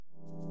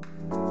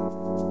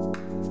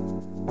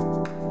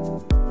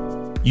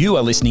You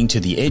are listening to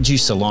the Edu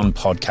Salon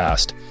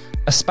podcast,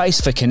 a space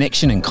for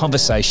connection and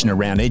conversation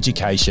around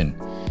education.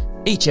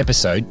 Each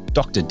episode,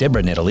 Dr.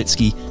 Deborah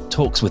Nedolitsky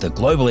talks with a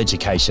global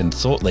education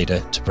thought leader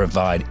to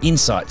provide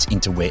insights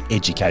into where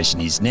education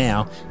is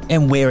now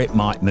and where it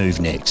might move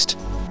next.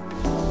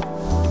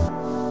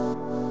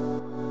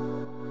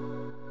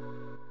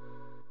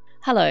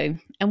 Hello,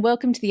 and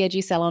welcome to the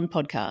Edu Salon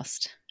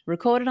podcast,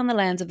 recorded on the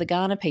lands of the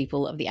Kaurna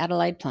people of the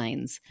Adelaide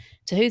Plains,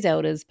 to whose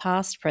elders,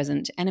 past,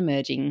 present and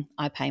emerging,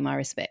 I pay my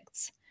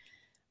respects.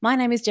 My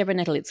name is Deborah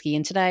Nedolitsky,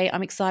 and today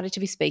I'm excited to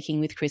be speaking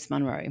with Chris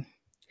Munro.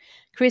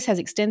 Chris has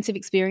extensive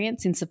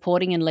experience in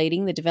supporting and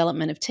leading the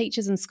development of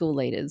teachers and school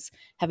leaders,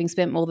 having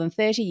spent more than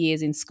 30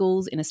 years in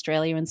schools in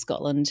Australia and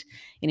Scotland,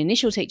 in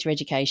initial teacher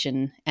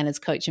education and as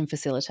coach and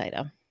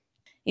facilitator.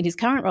 In his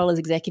current role as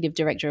Executive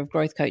Director of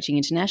Growth Coaching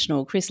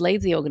International, Chris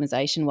leads the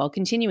organisation while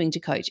continuing to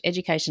coach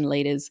education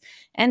leaders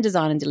and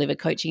design and deliver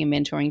coaching and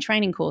mentoring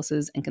training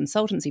courses and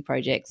consultancy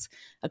projects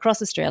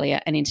across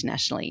Australia and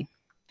internationally.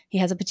 He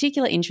has a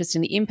particular interest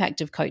in the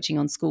impact of coaching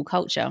on school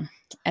culture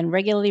and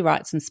regularly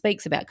writes and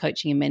speaks about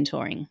coaching and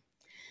mentoring.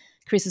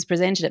 Chris has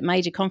presented at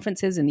major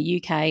conferences in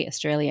the UK,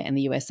 Australia and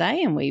the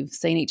USA, and we've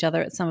seen each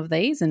other at some of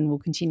these and will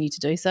continue to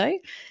do so.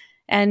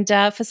 And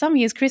for some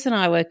years, Chris and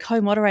I were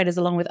co-moderators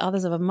along with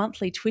others of a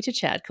monthly Twitter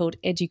chat called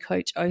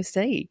EduCoach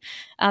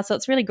OC. So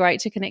it's really great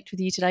to connect with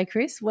you today,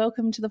 Chris.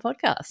 Welcome to the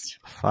podcast.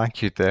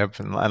 Thank you, Deb.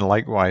 And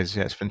likewise,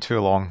 it's been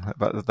too long,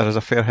 but there is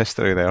a fair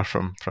history there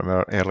from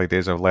our early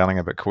days of learning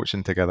about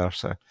coaching together.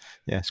 So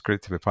yeah, it's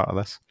great to be part of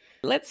this.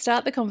 Let's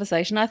start the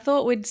conversation. I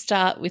thought we'd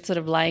start with sort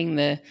of laying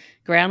the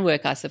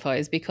groundwork, I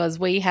suppose, because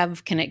we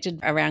have connected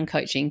around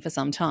coaching for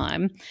some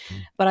time.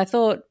 But I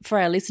thought for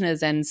our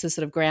listeners and to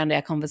sort of ground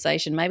our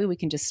conversation, maybe we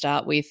can just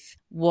start with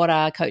what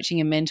are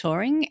coaching and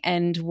mentoring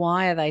and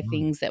why are they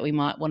things that we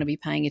might want to be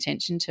paying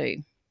attention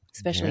to,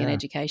 especially in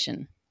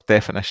education?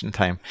 Definition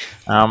time.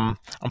 I'm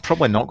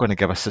probably not going to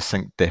give a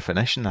succinct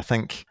definition. I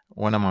think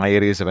one of my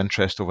areas of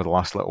interest over the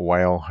last little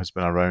while has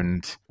been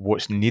around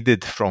what's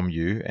needed from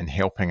you in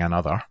helping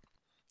another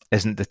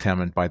isn't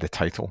determined by the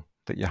title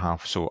that you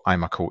have. So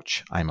I'm a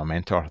coach, I'm a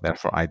mentor,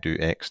 therefore I do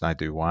X and I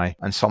do Y.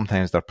 And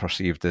sometimes they're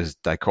perceived as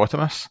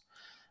dichotomous,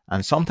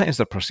 and sometimes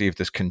they're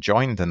perceived as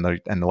conjoined. And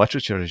in the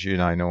literature, as you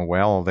and I know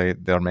well,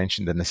 they're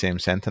mentioned in the same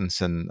sentence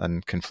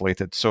and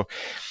conflated. So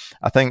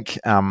I think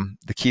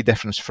the key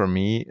difference for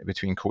me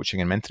between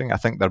coaching and mentoring, I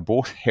think they're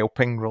both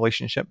helping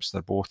relationships.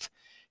 They're both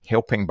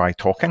helping by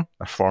talking.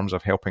 They're forms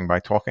of helping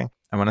by talking.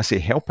 And when I say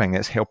helping,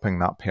 it's helping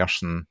that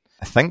person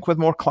think with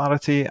more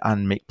clarity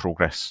and make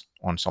progress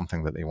on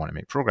something that they want to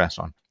make progress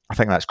on. I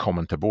think that's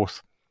common to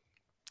both.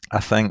 I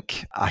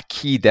think a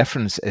key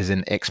difference is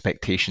in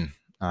expectation.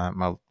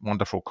 My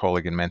wonderful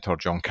colleague and mentor,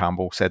 John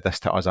Campbell, said this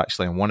to us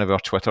actually in one of our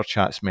Twitter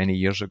chats many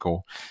years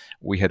ago.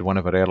 We had one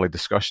of our early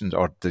discussions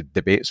or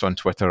debates on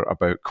Twitter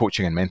about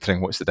coaching and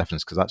mentoring. What's the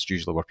difference? Because that's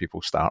usually where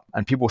people start.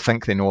 And people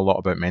think they know a lot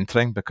about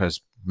mentoring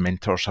because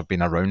mentors have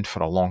been around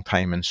for a long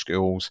time in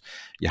schools.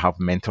 You have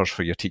mentors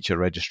for your teacher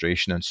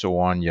registration and so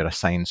on. You're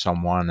assigned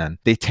someone and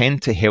they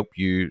tend to help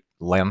you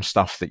learn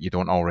stuff that you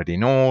don't already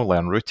know,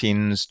 learn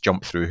routines,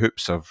 jump through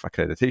hoops of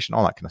accreditation,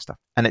 all that kind of stuff.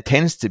 And it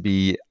tends to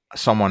be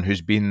someone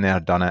who's been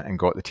there, done it, and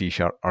got the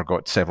t-shirt or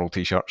got several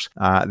t-shirts.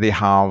 They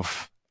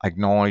have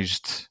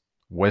acknowledged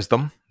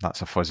wisdom.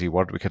 That's a fuzzy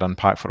word we could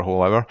unpack for a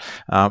whole hour.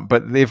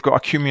 But they've got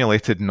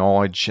accumulated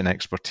knowledge and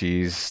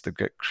expertise. They've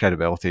got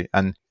credibility.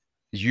 And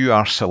you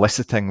are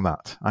soliciting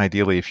that.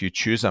 Ideally, if you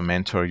choose a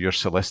mentor, you're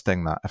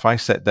soliciting that. If I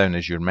sit down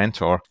as your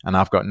mentor and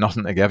I've got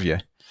nothing to give you,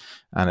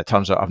 and it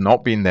turns out I've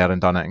not been there and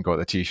done it and got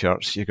the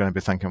t-shirts, you're going to be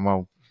thinking,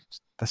 well,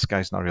 this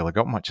guy's not really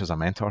got much as a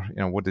mentor.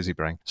 What does he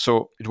bring?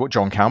 So what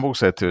John Campbell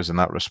said to us in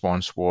that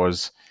response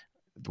was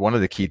one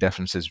of the key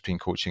differences between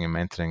coaching and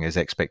mentoring is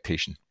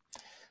expectation.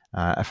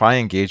 If I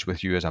engage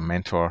with you as a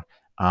mentor,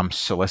 I'm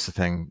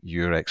soliciting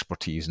your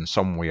expertise in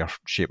some way or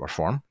shape or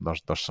form.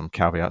 There's some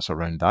caveats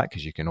around that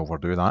because you can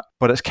overdo that.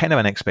 But it's kind of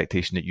an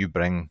expectation that you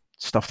bring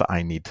stuff that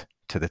I need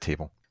to the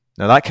table.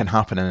 Now, that can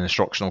happen in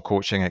instructional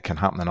coaching. It can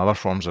happen in other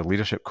forms of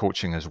leadership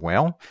coaching as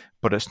well,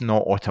 but it's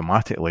not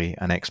automatically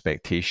an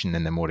expectation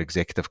in the more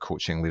executive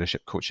coaching,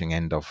 leadership coaching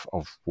end of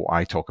what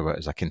I talk about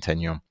as a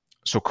continuum.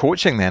 So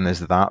coaching then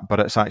is that,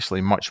 but it's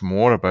actually much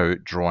more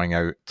about drawing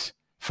out,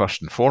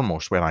 first and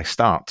foremost, where I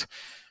start,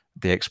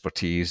 the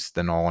expertise,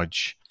 the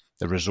knowledge,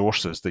 the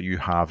resources that you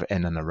have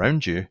in and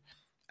around you.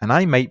 And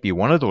I might be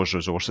one of those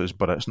resources,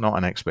 but it's not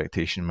an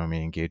expectation when we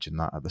engage in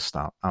that at the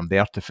start. I'm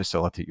there to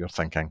facilitate your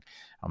thinking.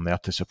 I'm there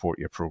to support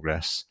your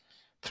progress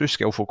through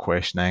skillful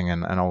questioning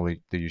and all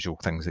the usual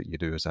things that you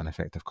do as an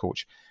effective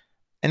coach.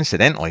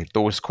 Incidentally,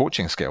 those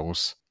coaching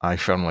skills, I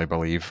firmly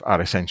believe, are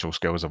essential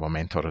skills of a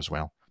mentor as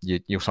well.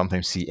 You'll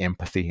sometimes see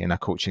empathy in a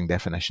coaching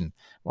definition.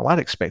 Well, I'd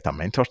expect a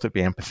mentor to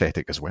be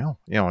empathetic as well,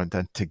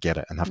 and to get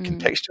it and have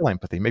contextual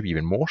empathy, maybe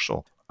even more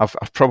so.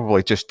 I've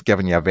probably just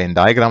given you a Venn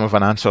diagram of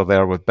an answer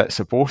there with bits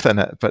of both in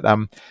it, but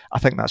I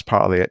think that's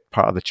part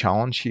of the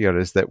challenge here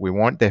is that we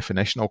want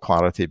definitional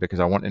clarity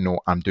because I want to know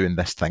I'm doing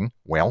this thing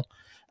well,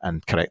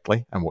 and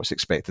correctly and what's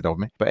expected of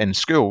me. But in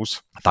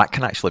schools, that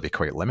can actually be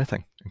quite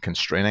limiting and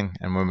constraining.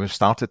 And when we've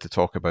started to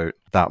talk about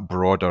that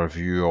broader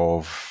view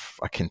of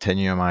a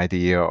continuum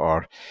idea,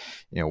 or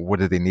what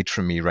do they need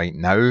from me right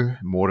now,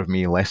 more of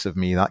me, less of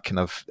me, that kind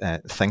of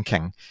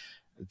thinking,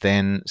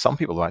 then some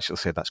people have actually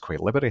said that's quite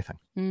liberating.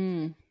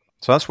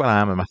 So that's where I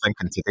am in my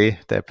thinking today,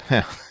 Deb.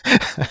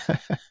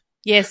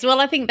 Yes, well,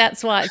 I think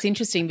that's why it's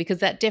interesting, because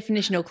that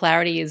definitional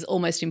clarity is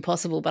almost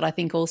impossible, but I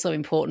think also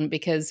important,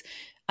 because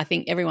I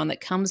think everyone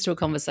that comes to a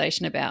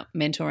conversation about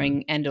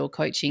mentoring and or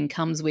coaching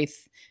comes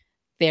with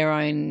their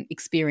own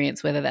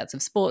experience, whether that's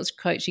of sports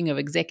coaching, of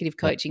executive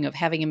coaching, of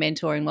having a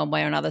mentor in one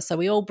way or another. So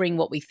we all bring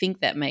what we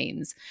think that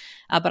means.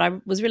 But I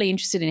was really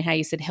interested in how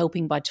you said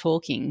helping by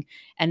talking,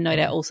 and no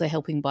doubt also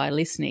helping by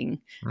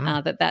listening,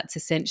 that's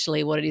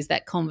essentially what it is,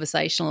 that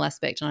conversational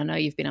aspect. And I know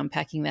you've been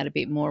unpacking that a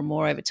bit more and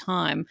more over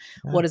time.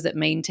 What does it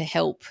mean to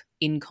help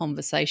in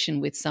conversation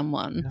with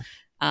someone?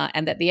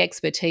 And that the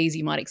expertise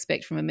you might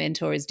expect from a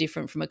mentor is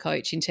different from a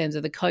coach, in terms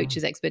of the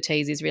coach's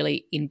expertise is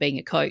really in being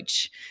a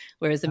coach,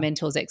 whereas the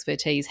mentor's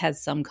expertise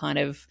has some kind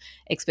of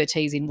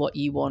expertise in what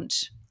you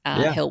want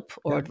help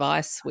or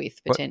advice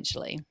with,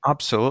 potentially. But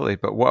absolutely.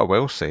 But what I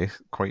will say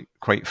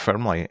quite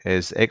firmly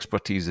is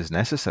expertise is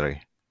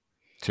necessary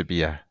to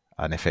be an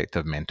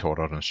effective mentor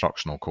or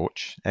instructional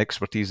coach.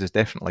 Expertise is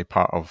definitely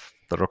part of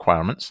the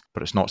requirements,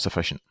 but it's not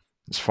sufficient.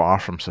 It's far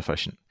from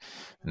sufficient.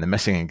 And the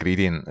missing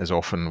ingredient is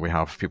often we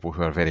have people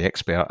who are very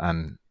expert,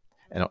 and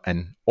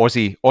in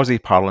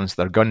Aussie parlance,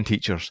 they're gun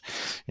teachers,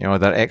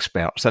 they're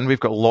experts. And we've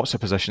got lots of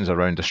positions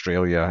around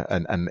Australia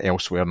and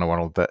elsewhere in the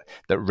world that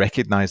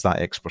recognise that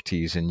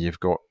expertise. And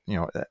you've got,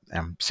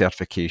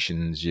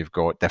 certifications, you've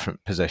got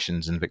different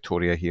positions. In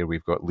Victoria here,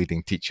 we've got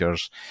leading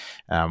teachers,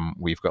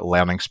 we've got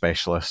learning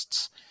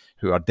specialists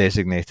who are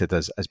designated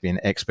as being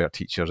expert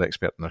teachers,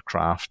 expert in their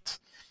craft,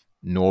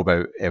 know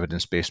about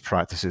evidence-based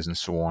practices and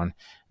so on.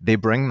 They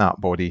bring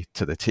that body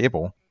to the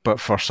table, but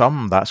for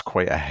some that's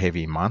quite a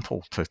heavy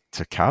mantle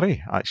to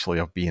carry, actually,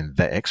 of being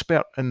the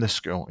expert in the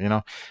school.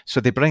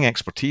 So they bring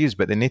expertise,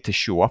 but they need to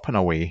show up in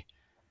a way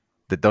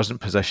that doesn't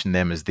position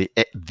them as the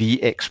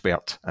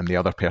expert, and the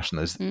other person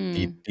is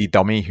the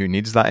dummy who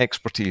needs that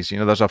expertise.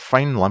 There's a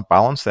fine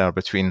balance there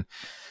between,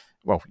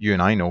 well, you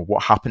and I know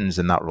what happens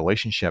in that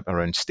relationship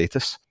around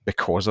status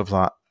because of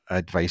that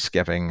advice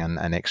giving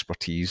and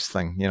expertise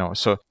thing.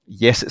 So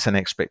yes, it's an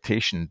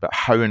expectation, but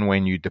how and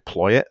when you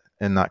deploy it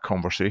in that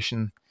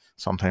conversation,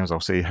 sometimes I'll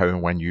say how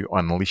and when you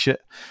unleash it,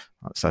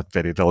 that's a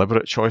very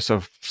deliberate choice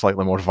of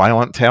slightly more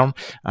violent term,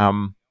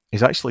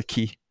 is actually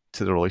key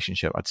to the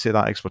relationship. I'd say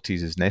that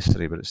expertise is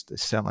necessary, but it's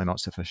certainly not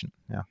sufficient.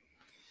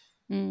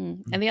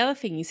 And the other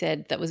thing you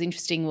said that was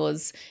interesting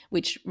was,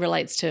 which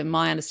relates to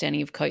my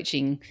understanding of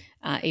coaching,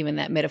 even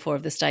that metaphor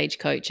of the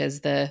stagecoach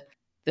as the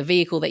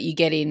vehicle that you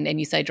get in and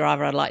you say,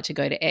 driver, I'd like to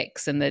go to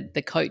X, and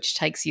the coach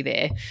takes you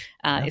there,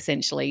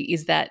 essentially,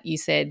 is that you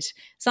said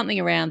something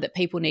around that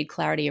people need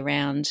clarity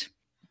around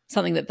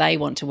something that they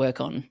want to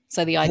work on.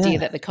 So the idea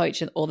that the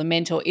coach or the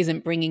mentor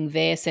isn't bringing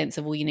their sense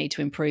of, well, you need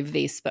to improve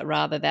this, but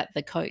rather that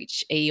the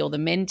coachee or the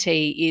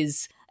mentee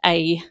is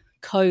a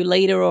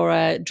co-leader or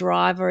a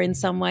driver in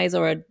some ways,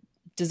 or a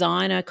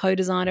designer,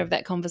 co-designer of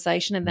that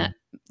conversation and that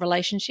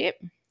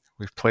relationship.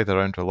 We've played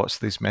around with lots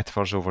of these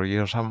metaphors over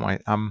years, haven't we?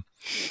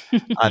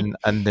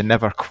 And they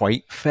never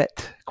quite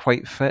fit.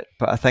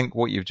 But I think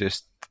what you've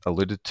just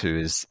alluded to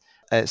is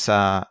it's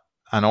an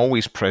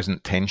always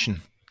present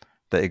tension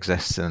that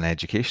exists in an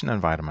education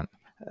environment.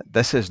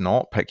 This is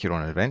not pick your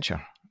own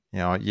adventure.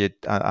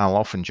 I'll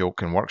often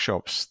joke in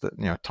workshops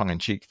that, tongue in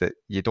cheek, that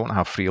you don't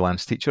have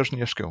freelance teachers in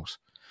your schools.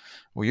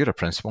 Well, you're a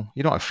principal.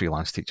 You don't have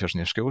freelance teachers in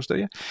your schools, do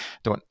you?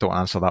 Don't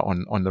answer that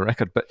on the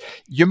record. But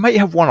you might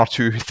have one or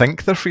two who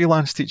think they're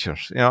freelance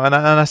teachers. And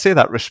I say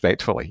that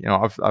respectfully.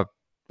 I've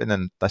been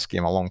in this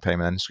game a long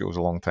time and in schools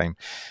a long time.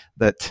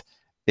 That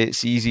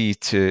it's easy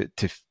to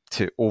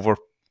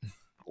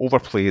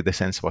overplay the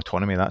sense of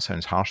autonomy. That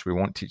sounds harsh. We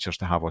want teachers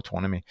to have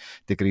autonomy,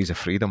 degrees of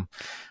freedom.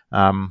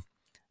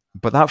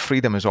 But that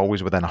freedom is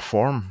always within a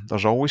form.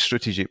 There's always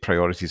strategic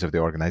priorities of the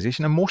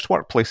organisation. In most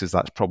workplaces,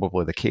 that's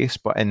probably the case.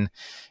 But in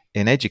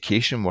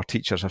education, where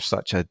teachers have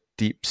such a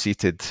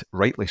deep-seated,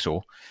 rightly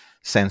so,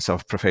 sense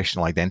of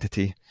professional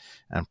identity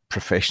and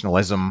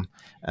professionalism,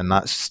 and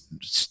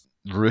that's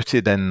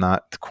rooted in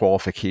that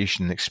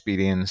qualification,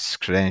 experience,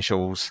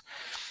 credentials,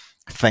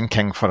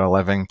 thinking for a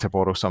living, to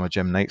borrow some of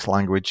Jim Knight's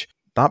language,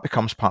 that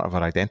becomes part of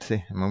our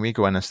identity. And when we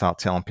go in and start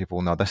telling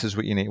people, no, this is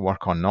what you need to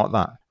work on, not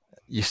that,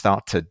 you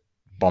start to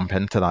bump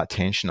into that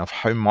tension of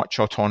how much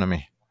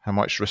autonomy, how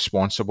much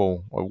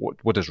responsible, or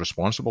what does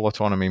responsible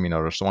autonomy mean,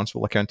 or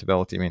responsible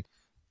accountability mean?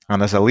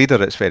 And as a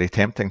leader, it's very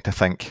tempting to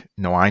think,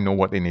 no, I know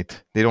what they need.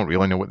 They don't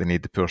really know what they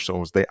need, the poor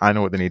souls. I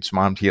know what they need, so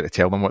I'm here to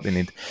tell them what they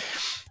need.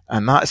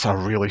 And that's a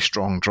really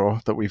strong draw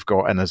that we've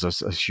got in us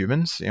as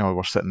humans.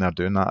 We're sitting there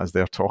doing that as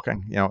they're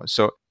talking.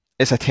 So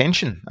it's a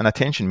tension, and a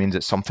tension means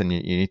it's something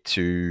you need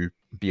to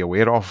be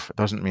aware of. It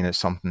doesn't mean it's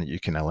something that you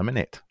can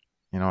eliminate.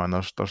 And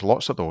there's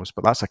lots of those,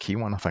 but that's a key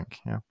one, I think.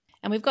 Yeah.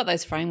 And we've got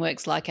those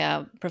frameworks like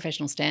our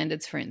professional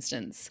standards, for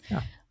instance.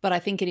 Yeah. But I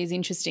think it is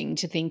interesting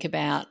to think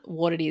about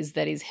what it is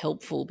that is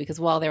helpful, because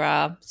while there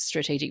are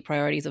strategic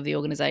priorities of the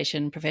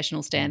organisation,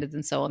 professional standards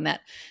and so on, that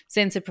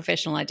sense of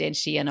professional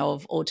identity and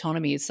of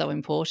autonomy is so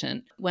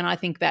important. When I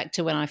think back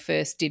to when I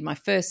first did my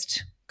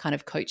first kind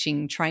of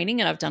coaching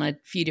training, and I've done a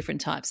few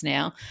different types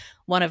now,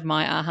 one of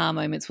my aha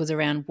moments was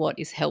around what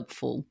is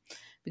helpful,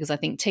 because I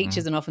think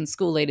teachers and often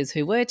school leaders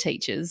who were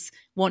teachers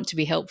want to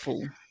be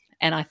helpful.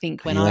 And I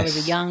think when I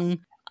was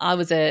I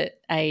was a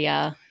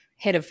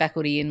head of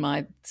faculty in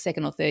my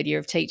second or third year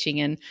of teaching,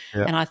 and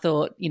I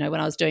thought, when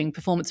I was doing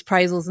performance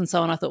appraisals and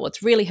so on, I thought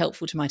what's really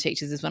helpful to my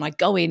teachers is when I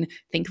go in,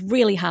 think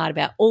really hard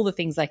about all the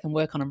things they can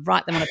work on and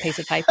write them on a piece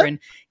of paper and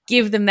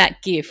give them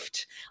that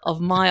gift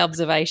of my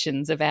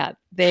observations about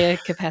their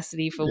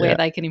capacity for where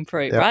they can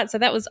improve, right? So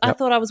that was, I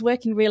thought I was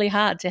working really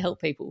hard to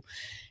help people.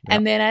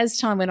 And then as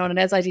time went on and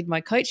as I did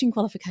my coaching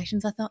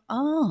qualifications, I thought,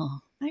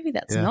 maybe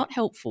that's not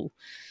helpful.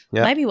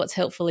 Maybe what's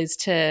helpful is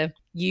to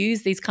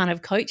use these kind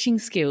of coaching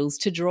skills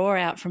to draw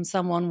out from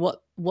someone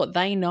what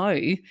they know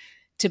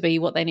to be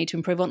what they need to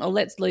improve on, or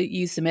let's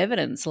use some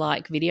evidence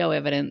like video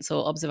evidence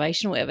or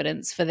observational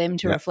evidence for them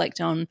to reflect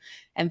on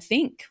and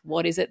think,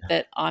 what is it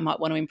that I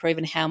might want to improve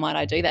and how might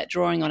I do that,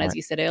 drawing on, as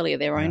you said earlier,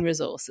 their own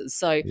resources.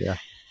 So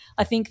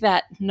I think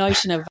that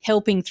notion of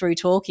helping through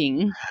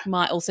talking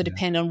might also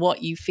depend on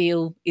what you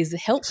feel is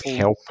helpful.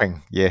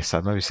 Helping, yes.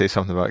 I'd maybe say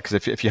something about it,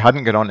 because if you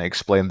hadn't gone on to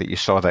explain that you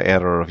saw the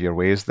error of your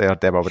ways there,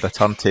 Deb, I would have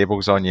turned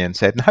tables on you and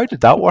said, and how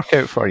did that work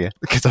out for you?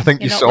 Because I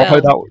think you saw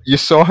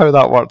how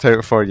that worked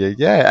out for you.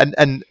 Yeah,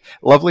 and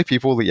lovely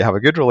people that you have a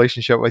good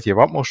relationship with, you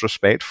have utmost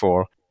respect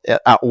for.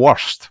 At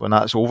worst, when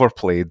that's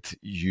overplayed,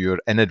 you're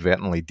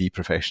inadvertently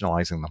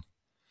deprofessionalising them.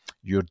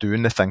 You're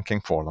doing the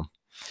thinking for them.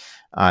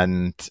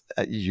 And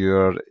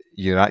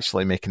you're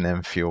actually making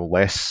them feel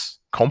less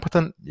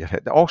competent. You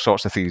hit all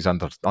sorts of theories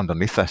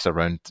underneath this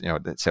around,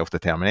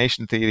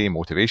 self-determination theory,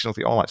 motivational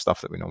theory, all that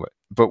stuff that we know about.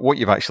 But what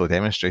you've actually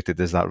demonstrated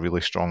is that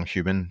really strong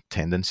human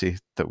tendency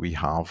that we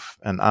have.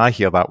 And I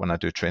hear that when I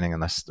do training in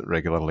this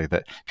regularly,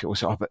 that people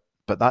say,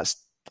 but that's,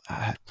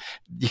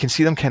 you can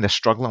see them kind of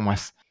struggling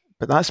with,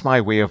 but that's my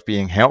way of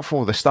being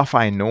helpful. The stuff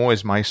I know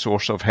is my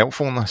source of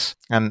helpfulness.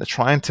 And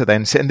trying to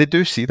then say, and they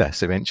do see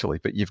this eventually,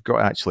 but you've got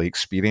to actually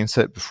experience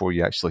it before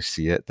you actually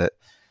see it, that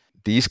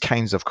these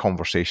kinds of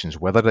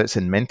conversations, whether it's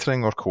in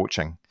mentoring or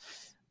coaching,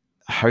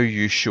 how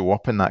you show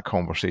up in that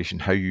conversation,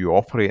 how you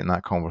operate in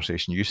that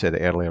conversation, you said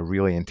it earlier,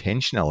 really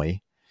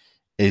intentionally,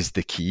 is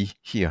the key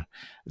here.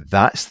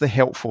 That's the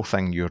helpful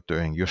thing you're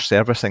doing. You're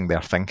servicing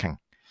their thinking.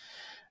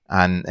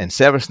 And in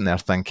servicing their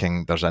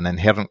thinking, there's an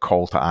inherent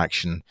call to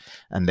action,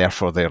 and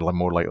therefore they're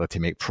more likely to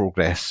make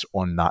progress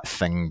on that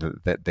thing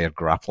that they're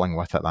grappling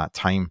with at that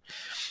time.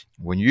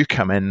 When you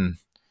come in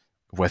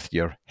with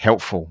your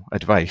helpful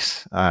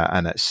advice,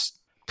 and it's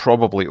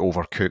probably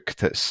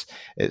overcooked,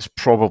 it's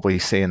probably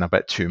saying a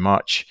bit too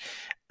much,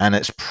 and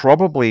it's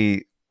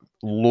probably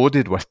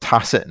loaded with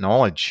tacit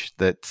knowledge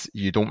that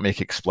you don't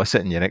make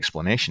explicit in your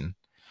explanation.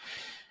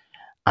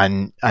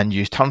 And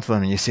you turn to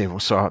them and you say, well,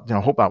 so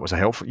I hope that was a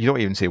helpful. You don't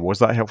even say, was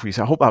that helpful? You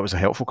say, I hope that was a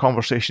helpful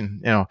conversation.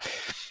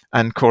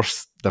 And of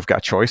course they've got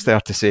a choice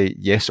there to say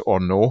yes or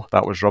no,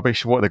 that was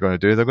rubbish. What are they going to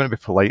do? They're going to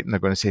be polite and they're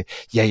going to say,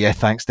 yeah,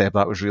 thanks, Deb,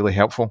 that was really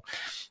helpful.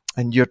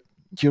 And you're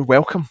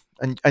welcome,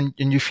 and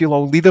you feel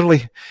all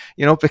leaderly,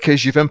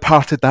 because you've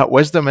imparted that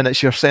wisdom, and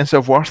it's your sense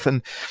of worth.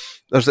 And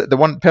there's the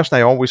one person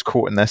I always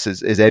quote in this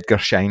is Edgar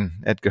Schein.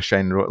 Edgar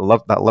Schein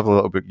wrote that lovely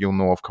little book you'll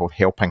know of called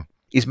Helping.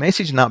 His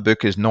message in that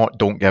book is not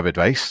don't give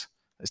advice.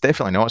 It's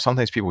definitely not.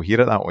 Sometimes people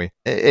hear it that way.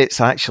 It's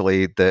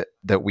actually that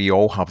we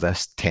all have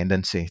this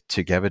tendency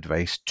to give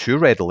advice too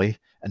readily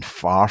and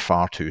far,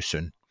 far too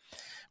soon.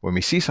 When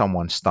we see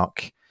someone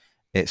stuck,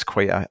 it's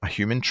quite a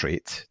human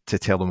trait to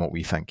tell them what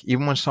we think.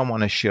 Even when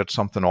someone has shared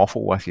something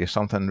awful with you,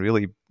 something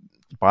really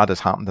bad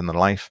has happened in their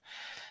life,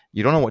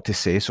 you don't know what to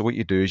say. So what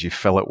you do is you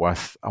fill it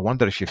with, I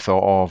wonder if you've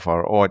thought of,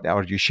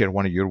 or you share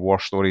one of your war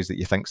stories that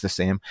you think's the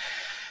same.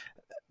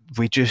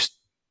 We just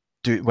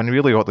do, when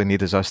really what they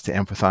need is us to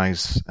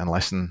empathise and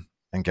listen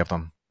and give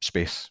them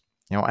space.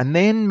 And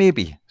then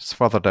maybe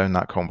further down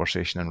that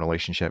conversation and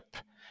relationship,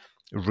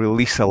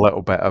 release a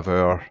little bit of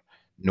our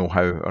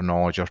know-how or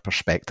knowledge or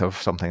perspective.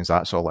 Sometimes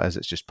that's all it is,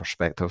 it's just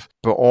perspective.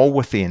 But all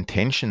with the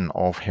intention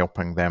of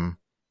helping them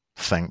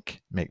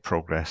think, make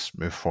progress,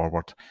 move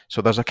forward.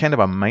 So there's a kind of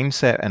a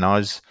mindset in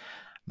us.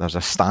 There's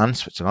a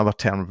stance, which is another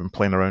term we've been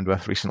playing around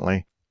with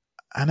recently.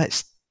 And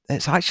it's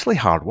actually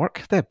hard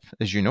work, Deb,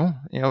 as you know.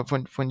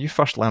 When you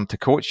first learned to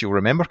coach, you'll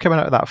remember coming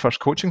out of that first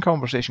coaching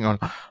conversation going,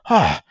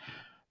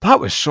 that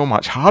was so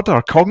much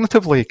harder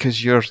cognitively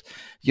because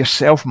you're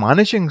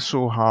self-managing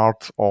so hard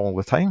all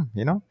the time,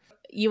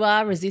 You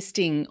are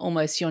resisting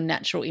almost your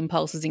natural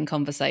impulses in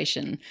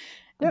conversation.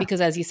 Yeah.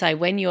 Because as you say,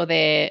 when you're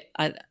there,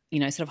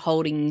 sort of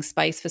holding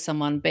space for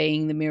someone,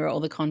 being the mirror or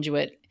the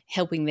conduit,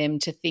 helping them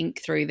to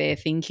think through their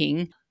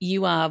thinking,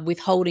 you are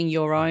withholding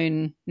your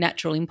own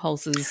natural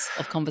impulses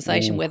of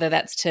conversation, whether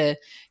that's to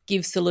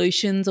give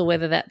solutions or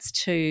whether that's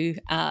to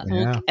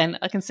look, and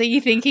I can see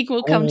you thinking,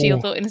 we'll come to your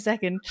thought in a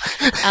second,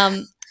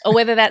 or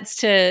whether that's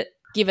to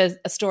give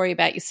a story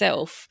about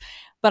yourself.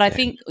 But I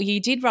think you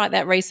did write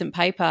that recent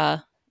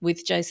paper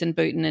with Jason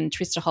Booten and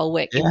Trista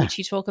Holweck in which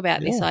you talk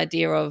about this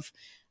idea of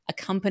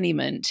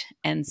accompaniment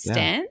and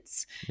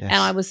stance. Yes.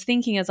 And I was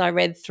thinking as I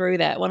read through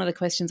that, one of the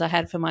questions I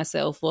had for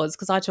myself was,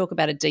 because I talk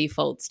about a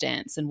default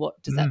stance and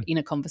what does that in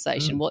a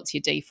conversation, what's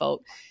your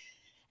default?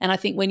 And I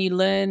think when you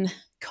learn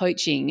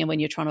coaching and when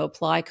you're trying to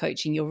apply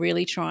coaching, you're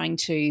really trying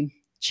to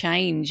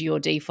change your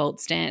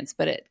default stance,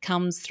 but it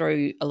comes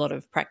through a lot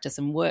of practice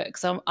and work.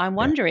 So I'm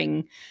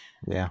wondering,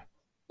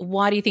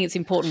 why do you think it's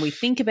important we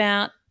think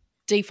about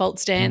default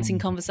stance in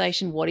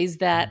conversation? What is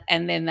that?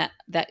 And then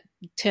that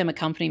term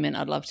accompaniment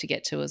I'd love to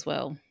get to as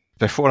well.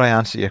 Before I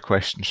answer your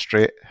question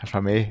straight, if I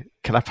may,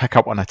 can I pick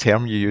up on a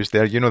term you used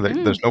there? You know that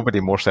there's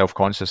nobody more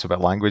self-conscious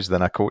about language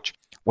than a coach.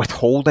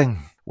 Withholding.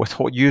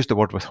 Use the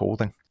word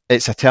withholding.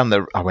 It's a term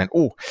that I went,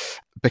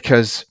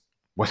 because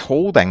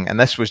withholding, and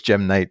this was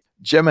Jim Knight.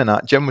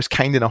 Jim was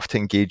kind enough to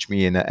engage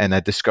me in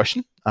a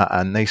discussion,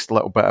 a nice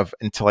little bit of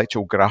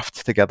intellectual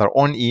graft together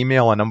on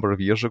email a number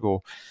of years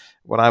ago,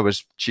 where I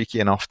was cheeky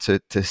enough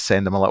to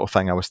send him a little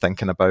thing I was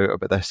thinking about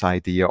this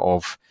idea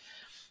of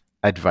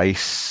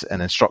advice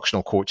and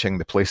instructional coaching,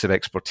 the place of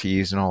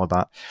expertise and all of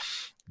that.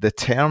 The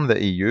term that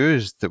he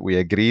used that we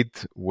agreed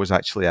was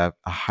actually a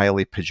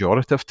highly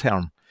pejorative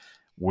term,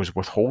 was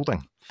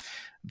withholding.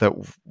 That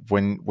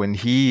when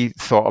he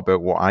thought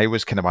about what I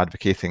was kind of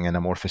advocating in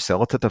a more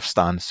facilitative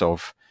stance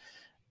of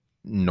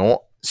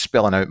not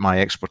spelling out my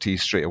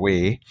expertise straight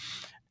away,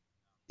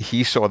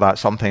 he saw that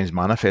sometimes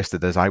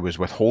manifested as I was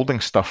withholding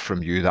stuff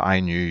from you that I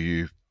knew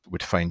you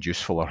would find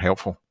useful or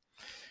helpful.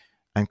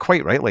 And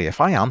quite rightly, if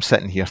I am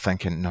sitting here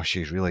thinking, no,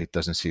 she really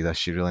doesn't see this,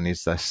 she really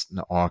needs this,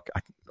 or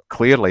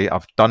clearly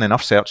I've done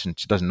enough search and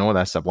she doesn't know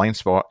this, a blind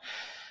spot,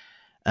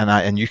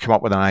 and you come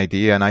up with an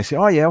idea and I say,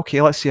 oh yeah,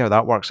 okay, let's see how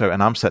that works out.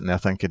 And I'm sitting there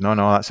thinking, no,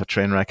 that's a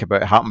train wreck about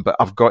to happen, but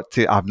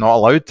I'm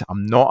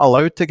not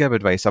allowed to give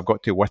advice. I've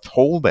got to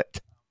withhold it.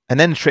 And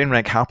then the train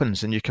wreck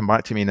happens and you come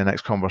back to me in the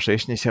next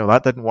conversation. You say,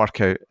 that didn't work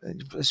out.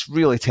 It's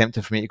really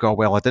tempting for me to go,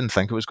 well, I didn't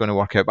think it was going to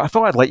work out, but I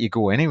thought I'd let you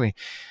go anyway.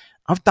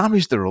 I've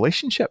damaged the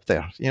relationship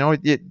there.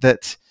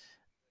 That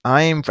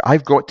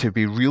I've got to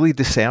be really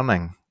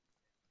discerning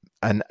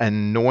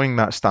and knowing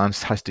that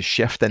stance has to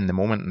shift in the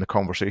moment in the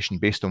conversation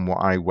based on what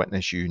I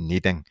witness you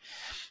needing.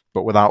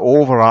 But with that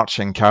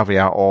overarching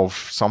caveat of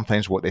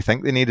sometimes what they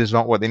think they need is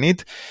not what they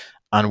need,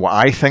 and what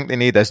I think they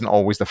need isn't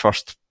always the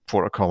first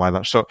protocol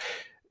either. So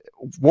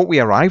what we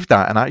arrived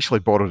at, and I actually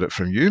borrowed it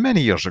from you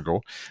many years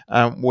ago,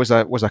 was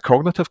a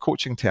cognitive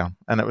coaching term,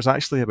 and it was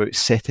actually about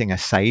setting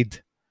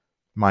aside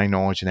my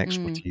knowledge and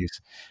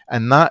expertise,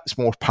 and that's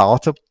more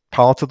palatable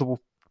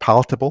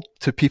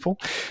to people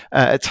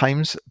at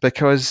times,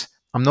 because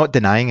I'm not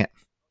denying it,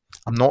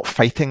 I'm not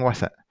fighting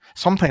with it.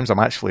 Sometimes I'm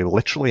actually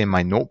literally in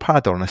my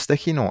notepad or on a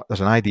sticky note,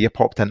 there's an idea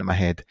popped into my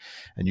head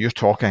and you're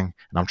talking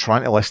and I'm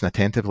trying to listen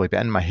attentively,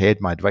 but in my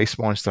head my advice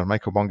monster,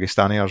 Michael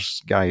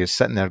Bungay-Stanier's guy, is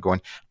sitting there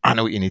going, I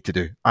know what you need to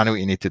do,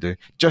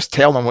 just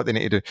tell them what they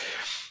need to do.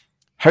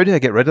 How do I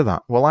get rid of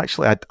that? Well,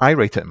 actually I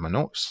write it in my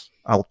notes.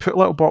 I'll put a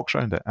little box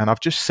around it and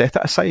I've just set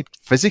it aside,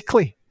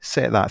 physically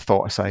set that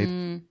thought aside.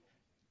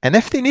 And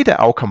if they need it,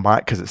 I'll come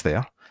back because it's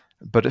there,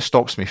 but it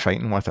stops me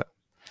fighting with it.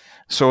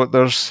 So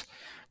there's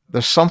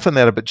something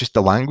there about just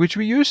the language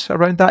we use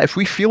around that. If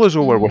we feel as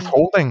though we're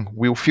withholding,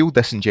 we'll feel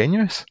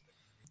disingenuous.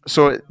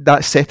 So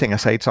that setting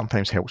aside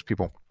sometimes helps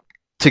people.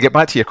 To get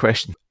back to your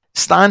question,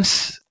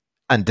 stance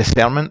and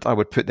discernment I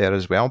would put there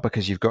as well,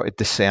 because you've got to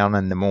discern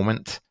in the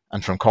moment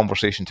and from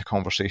conversation to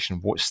conversation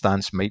what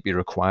stance might be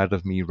required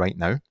of me right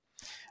now.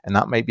 And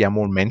that might be a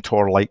more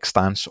mentor-like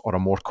stance or a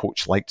more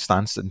coach-like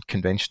stance than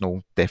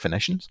conventional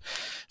definitions.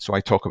 So I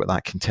talk about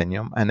that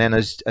continuum. And then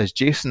as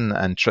Jason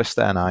and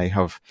Trista and I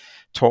have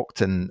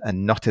talked and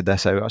nutted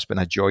this out, it's been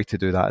a joy to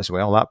do that as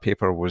well. That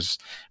paper was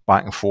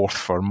back and forth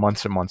for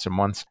months and months and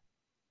months.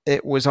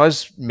 It was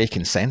us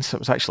making sense. It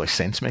was actually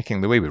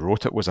sense-making. The way we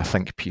wrote it was a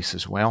think piece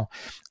as well.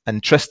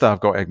 And Trista, I've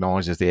got to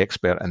acknowledge, is the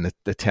expert in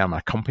the term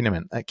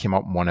accompaniment. It came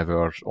up in one of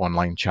our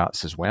online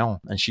chats as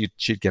well. And she'd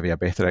give you a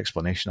better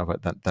explanation of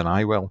it than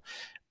I will.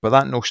 But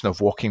that notion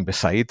of walking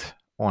beside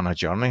on a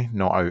journey,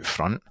 not out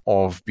front,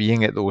 of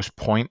being at those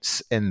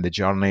points in the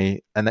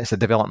journey, and it's a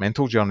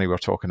developmental journey we're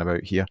talking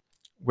about here,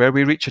 where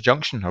we reach a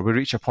junction, or we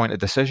reach a point of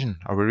decision,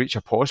 or we reach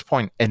a pause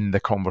point in the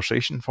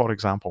conversation, for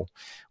example.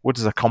 What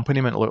does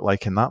accompaniment look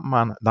like in that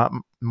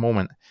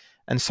moment?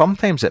 And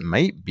sometimes it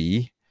might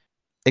be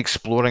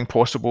exploring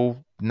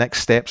possible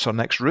next steps or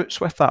next routes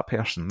with that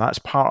person. That's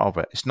part of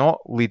it. It's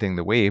not leading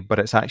the way, but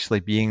it's actually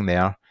being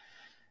there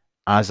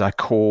as a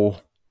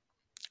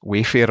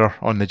co-wayfarer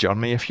on the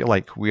journey, if you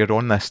like. We're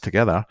on this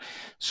together.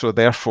 So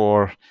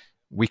therefore,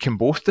 we can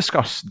both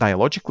discuss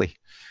dialogically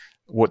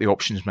what the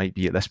options might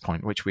be at this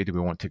point. Which way do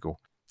we want to go?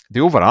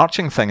 The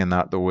overarching thing in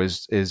that, though,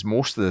 is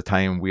most of the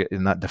time, we're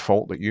in that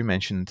default that you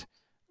mentioned,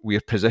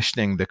 we're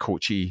positioning the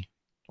coachee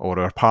or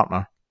our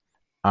partner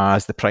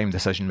as the prime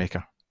decision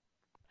maker.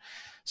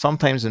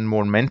 Sometimes in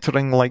more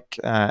mentoring-like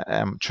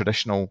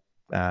traditional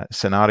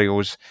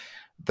scenarios,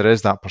 there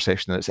is that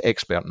perception that it's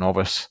expert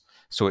novice.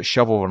 So it's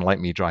shove over and let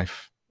me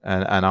drive,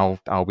 and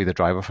I'll be the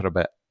driver for a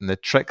bit. And the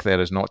trick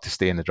there is not to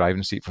stay in the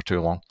driving seat for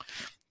too long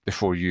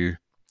before you,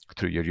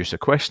 through your use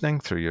of questioning,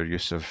 through your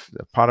use of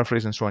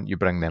paraphrase and so on, you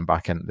bring them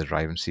back into the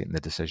driving seat in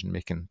the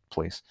decision-making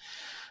place.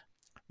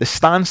 The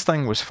stance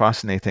thing was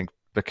fascinating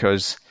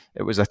because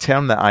it was a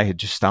term that I had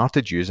just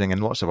started using,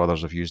 and lots of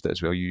others have used it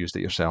as well. You used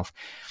it yourself.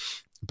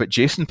 But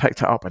Jason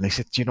picked it up and he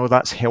said,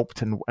 that's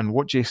helped. And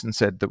what Jason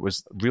said that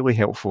was really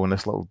helpful in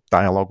this little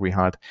dialogue we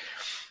had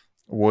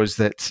was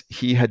that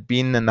he had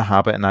been in the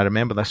habit, and I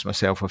remember this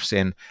myself, of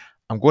saying,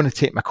 I'm going to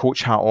take my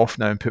coach hat off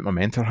now and put my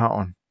mentor hat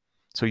on.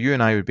 So you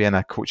and I would be in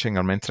a coaching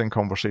or mentoring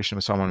conversation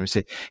with someone and we'd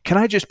say, can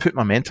I just put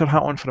my mentor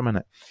hat on for a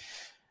minute?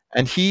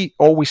 And he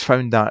always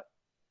found that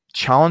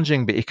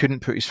challenging, but he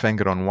couldn't put his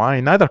finger on why.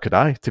 Neither could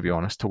I, to be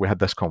honest, till we had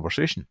this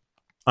conversation.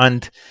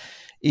 And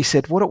he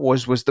said what it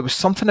was there was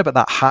something about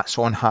that hats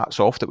on, hats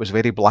off that was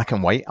very black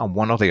and white and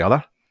one or the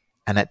other.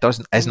 And it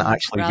isn't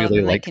actually rather really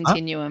than like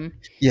continuum.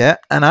 That. Yeah.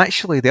 And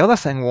actually the other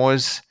thing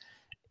was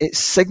it's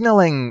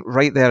signaling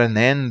right there and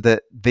then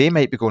that they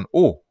might be going,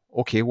 oh,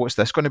 okay, what's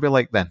this going to be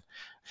like then?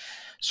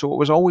 So it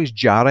was always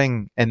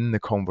jarring in the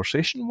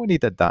conversation when he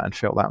did that and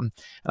felt that. And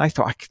I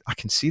thought, I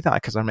can see that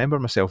because I remember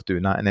myself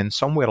doing that. And then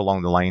somewhere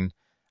along the line,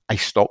 I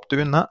stopped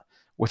doing that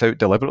without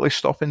deliberately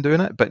stopping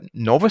doing it. But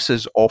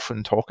novices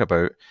often talk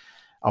about,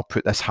 I'll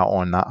put this hat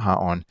on, that hat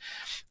on.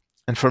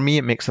 And for me,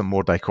 it makes them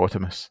more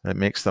dichotomous. It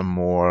makes them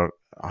more,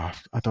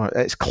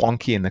 it's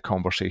clunky in the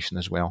conversation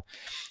as well.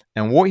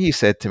 And what he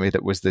said to me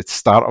that was the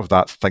start of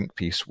that think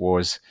piece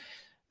was,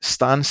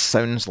 stance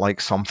sounds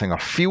like something or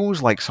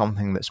feels like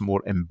something that's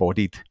more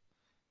embodied.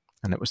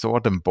 And it was the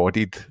word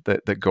embodied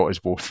that got us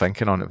both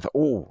thinking on it.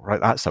 Oh, right,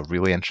 that's a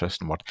really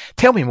interesting word.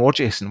 Tell me more,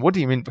 Jason. What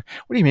do you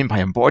mean by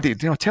embodied?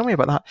 Tell me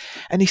about that.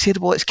 And he said,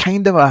 well, it's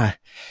kind of a...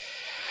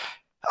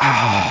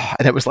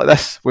 and it was like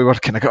this. We were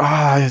kind of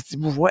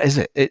go, what is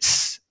it?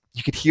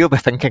 You could hear the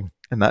thinking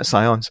in that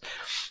silence.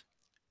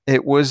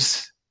 It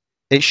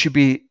should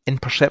be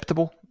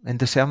imperceptible,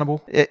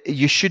 indiscernible.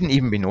 You shouldn't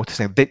even be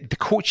noticing. The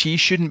coachee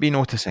shouldn't be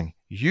noticing.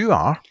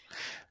 You're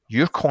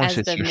conscious.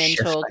 As the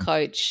mentor shifting.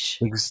 coach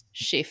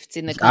shifts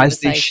in the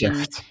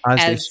conversation,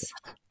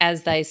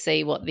 as they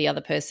see what the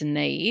other person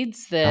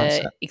needs,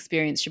 the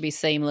experience should be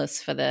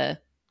seamless for the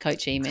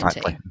coachee mentee.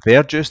 Exactly.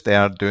 They're just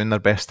there doing their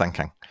best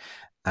thinking.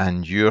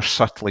 And you're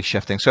subtly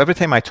shifting. So every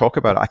time I talk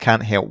about it, I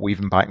can't help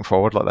weaving back and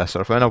forward like this.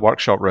 Or if I'm in a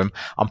workshop room,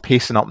 I'm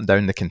pacing up and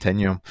down the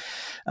continuum.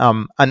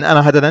 And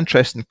I had an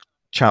interesting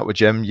chat with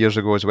Jim years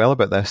ago as well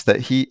about this,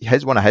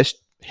 that one of his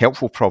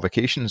helpful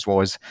provocations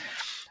was,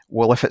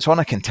 well, if it's on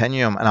a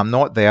continuum and I'm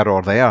not there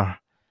or there,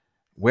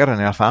 where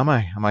on earth am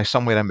I? Am I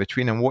somewhere in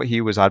between? And what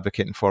he was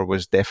advocating for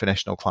was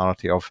definitional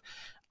clarity of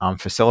I'm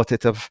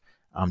facilitative,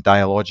 I'm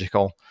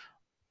dialogical,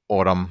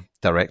 or I'm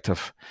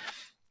directive.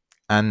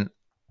 And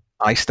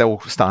I still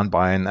stand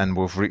by, and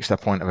we've reached a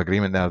point of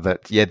agreement there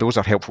that, yeah, those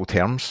are helpful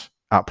terms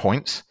at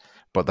points,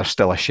 but there's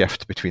still a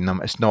shift between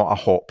them. It's not a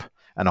hop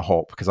and a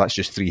hop, because that's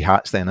just three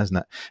hats then, isn't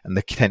it? And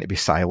they tend to be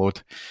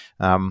siloed.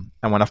 And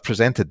when I've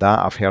presented that,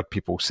 I've heard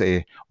people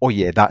say, oh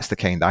yeah, that's the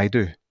kind I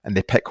do. And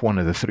they pick one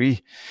of the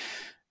three.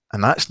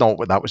 And that's not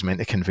what that was meant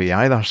to convey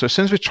either. So as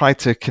soon as we try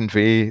to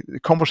convey,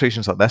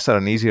 conversations like this are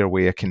an easier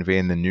way of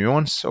conveying the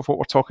nuance of what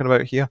we're talking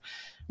about here.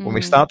 When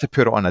we start to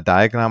put it on a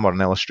diagram or an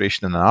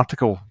illustration in an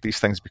article, these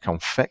things become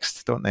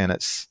fixed, don't they? And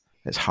it's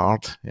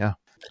hard, yeah.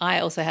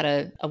 I also had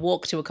a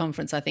walk to a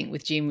conference, I think,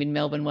 with Jim in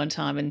Melbourne one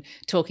time, and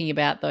talking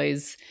about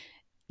those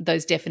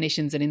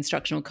definitions and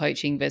instructional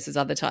coaching versus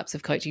other types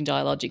of coaching,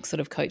 dialogic sort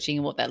of coaching,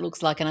 and what that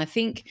looks like. And I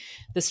think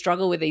the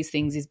struggle with these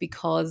things is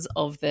because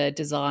of the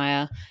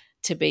desire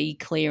to be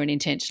clear and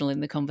intentional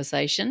in the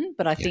conversation.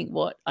 But I think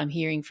what I'm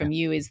hearing from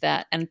you is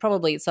that, and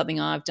probably it's something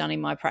I've done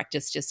in my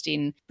practice just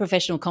in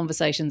professional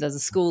conversations as a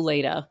school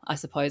leader, I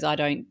suppose I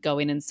don't go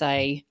in and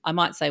say, I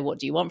might say, what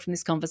do you want from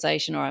this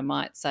conversation? Or I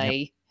might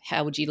say,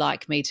 how would you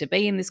like me to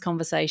be in this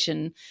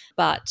conversation?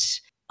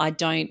 But I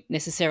don't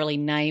necessarily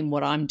name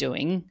what I'm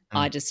doing.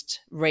 I just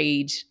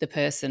read the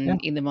person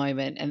in the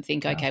moment and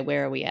think, okay,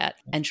 where are we at?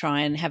 And try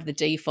and have the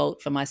default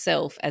for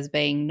myself as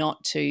being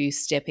not to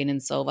step in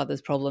and solve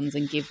others' problems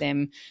and give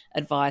them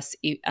advice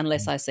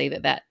unless I see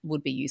that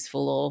would be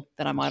useful or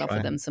that I might offer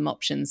them some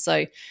options.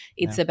 So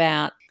it's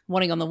about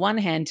wanting on the one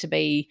hand to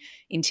be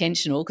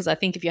intentional, because I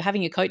think if you're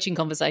having a coaching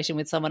conversation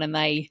with someone and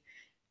they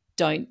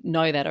don't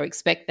know that or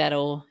expect that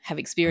or have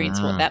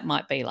experienced what that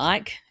might be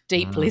like,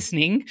 deep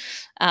listening,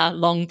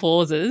 long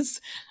pauses,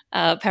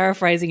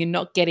 paraphrasing and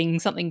not getting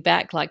something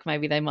back like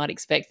maybe they might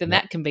expect, then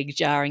that can be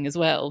jarring as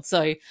well.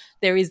 So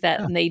there is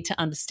that need to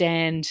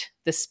understand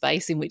the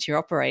space in which you're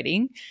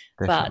operating,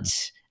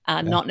 but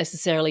not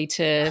necessarily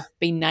to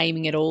be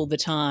naming it all the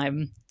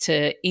time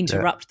to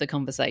interrupt the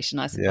conversation,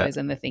 I suppose,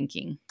 and the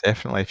thinking.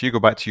 Definitely. If you go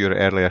back to your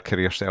earlier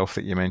career self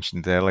that you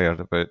mentioned earlier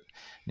about,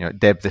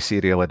 Deb the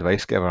serial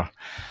advice giver,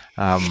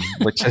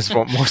 which is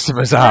what most of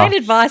us are.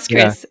 Great advice,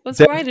 Chris. It was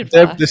great advice.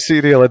 Deb the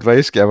serial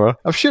advice giver.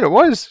 I'm sure it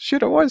was.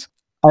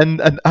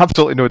 And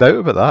absolutely no doubt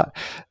about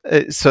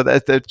that. So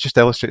that just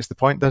illustrates the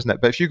point, doesn't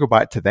it? But if you go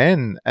back to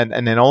then, and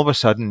then all of a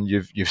sudden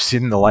you've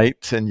seen the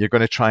light, and you're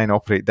going to try and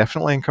operate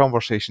differently in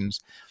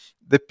conversations,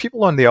 the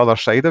people on the other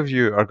side of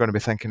you are going to be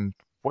thinking,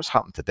 "What's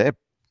happened to Deb?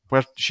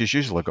 Where she's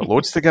usually got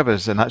loads to give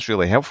us, and that's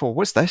really helpful.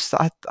 What's this?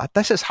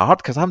 This is hard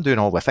because I'm doing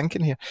all the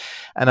thinking here."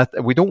 And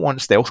we don't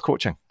want stealth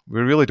coaching.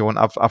 We really don't.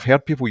 I've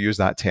heard people use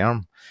that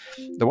term.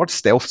 The word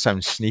stealth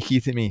sounds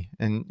sneaky to me,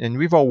 and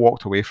we've all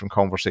walked away from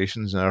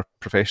conversations in our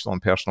professional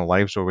and personal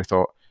lives where we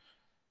thought,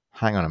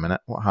 hang on a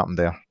minute, what happened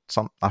there?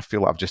 I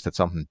feel like I've just had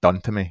something done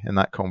to me in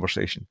that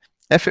conversation.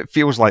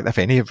 If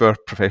any of our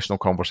professional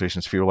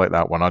conversations feel like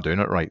that, we're not doing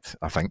it right,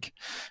 I think,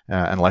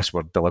 unless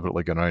we're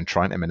deliberately going around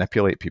trying to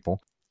manipulate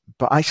people.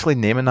 But actually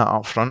naming that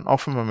up front,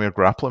 often when we're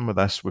grappling with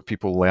this, with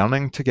people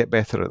learning to get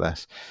better at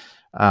this,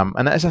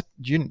 and it is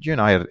you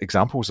and I are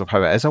examples of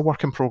how it is a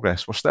work in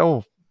progress.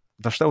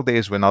 There's still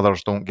days when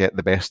others don't get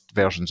the best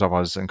versions of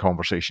us in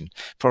conversation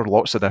for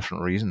lots of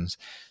different reasons.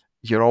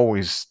 You're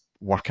always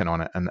working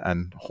on it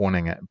and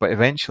honing it. But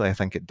eventually, I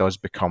think it does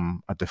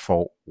become a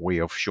default way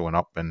of showing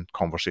up in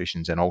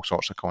conversations in all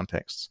sorts of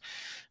contexts.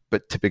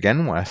 But to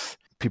begin with,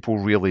 people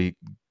really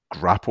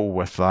grapple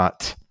with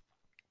that,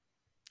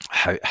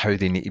 how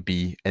they need to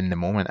be in the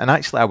moment. And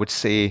actually, I would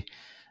say,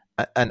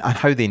 and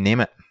how they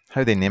name it.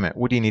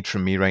 What do you need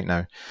from me right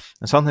now?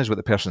 And sometimes what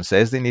the person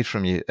says they need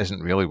from you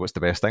isn't really what's the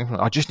best thing.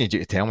 I just need you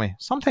to tell me.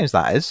 Sometimes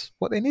that is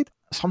what they need.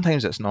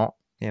 Sometimes it's not,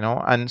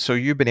 And so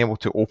you've been able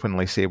to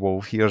openly say,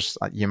 well,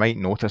 you might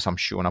notice I'm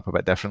showing up a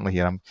bit differently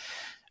here.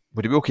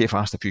 Would it be okay if I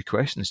asked a few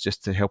questions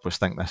just to help us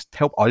think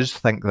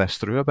this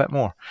through a bit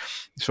more?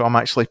 So I'm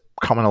actually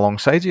coming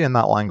alongside you in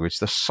that language.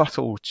 There's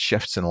subtle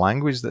shifts in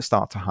language that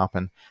start to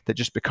happen that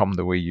just become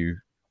the way you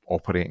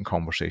operate in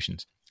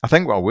conversations. I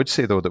think what I would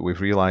say, though, that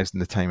we've realised in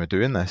the time of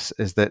doing this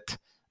is that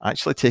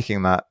actually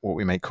taking that, what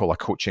we might call a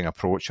coaching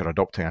approach or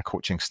adopting a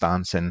coaching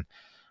stance in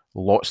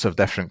lots of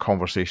different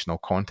conversational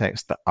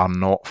contexts that are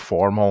not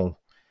formal,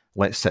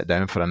 let's sit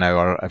down for an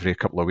hour every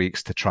couple of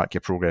weeks to track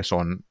your progress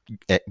on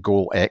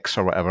goal X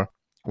or whatever.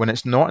 When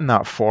it's not in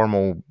that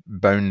formal,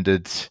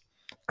 bounded,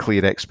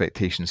 clear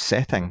expectation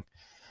setting,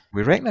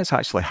 we reckon it's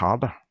actually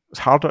harder. It's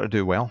harder to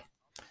do well.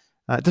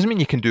 It doesn't mean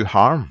you can do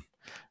harm,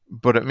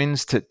 but it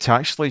means to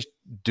actually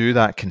do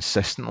that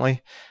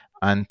consistently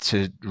and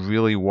to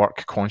really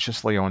work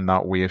consciously on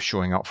that way of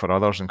showing up for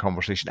others in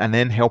conversation and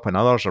then helping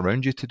others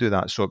around you to do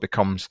that. So it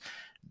becomes,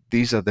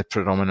 these are the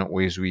predominant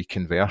ways we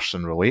converse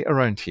and relate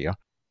around here.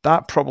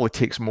 That probably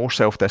takes more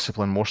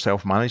self-discipline, more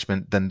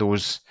self-management than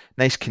those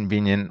nice,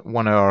 convenient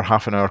 1 hour,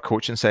 half an hour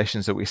coaching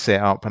sessions that we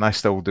set up. And I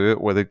still do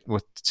it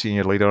with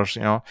senior leaders.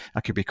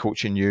 I could be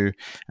coaching you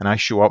and I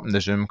show up in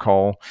the Zoom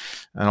call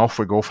and off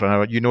we go for an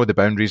hour. You know the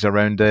boundaries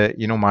around it.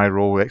 You know my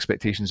role,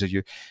 expectations of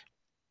you.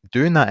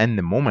 Doing that in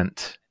the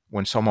moment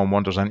when someone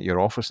wanders into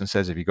your office and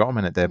says, have you got a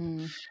minute, Deb?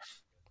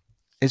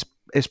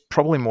 Is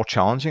probably more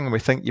challenging. And we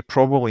think you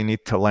probably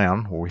need to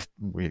learn, or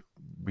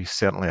we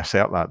certainly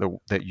assert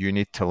that you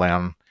need to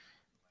learn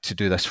to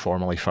do this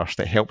formally first.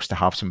 It helps to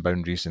have some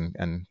boundaries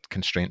and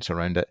constraints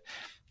around it.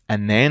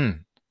 And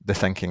then the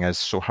thinking is,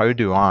 so how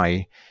do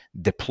I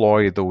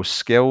deploy those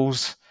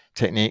skills,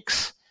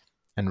 techniques,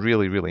 and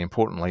really, really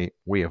importantly,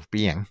 way of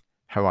being,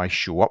 how I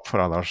show up for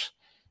others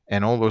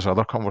in all those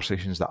other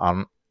conversations that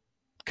aren't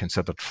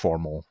considered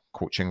formal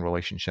coaching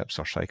relationships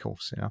or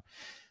cycles.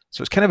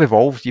 So it's kind of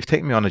evolved. You've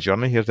taken me on a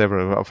journey here,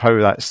 Deborah, of how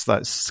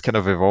that's kind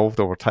of evolved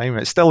over time.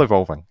 It's still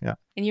evolving, yeah.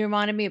 And you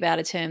reminded me about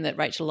a term that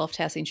Rachel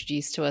Lofthouse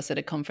introduced to us at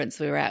a conference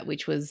we were at,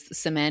 which was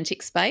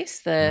semantic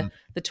space, the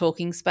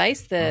talking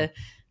space, the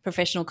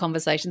professional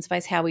conversation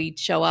space, how we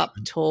show up,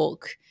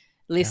 talk,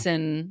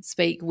 listen,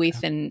 speak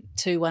with and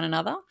to one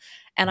another.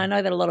 And I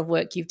know that a lot of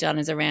work you've done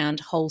is around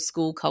whole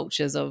school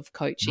cultures of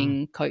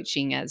coaching,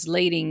 coaching as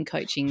leading,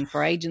 coaching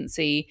for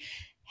agency.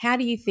 How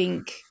do you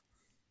think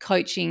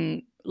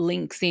coaching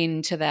links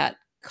into that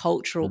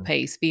cultural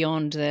piece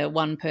beyond the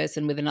one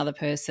person with another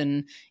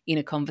person in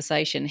a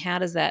conversation? How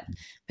does that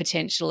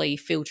potentially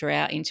filter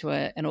out into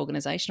an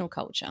organisational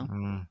culture?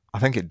 I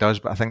think it does,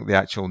 but I think the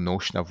actual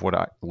notion of what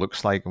it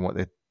looks like and what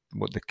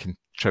the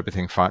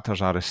contributing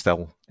factors are is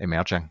still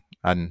emerging.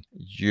 And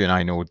you and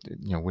I know,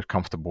 we're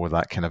comfortable with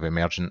that kind of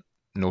emergent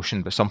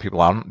notion, but some people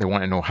aren't. They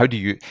want to know,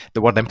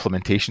 the word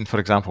implementation, for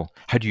example,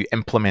 how do you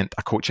implement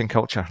a coaching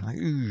culture?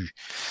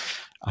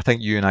 I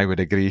think you and I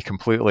would agree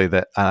completely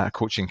that a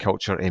coaching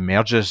culture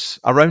emerges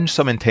around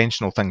some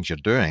intentional things you're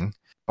doing,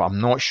 but I'm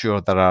not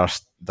sure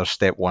there's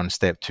step 1,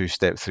 step 2,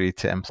 step 3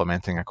 to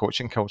implementing a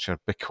coaching culture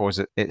because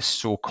it's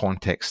so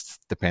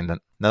context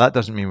dependent. Now, that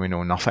doesn't mean we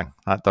know nothing.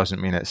 That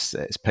doesn't mean it's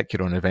pick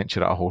your own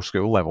adventure at a whole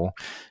school level,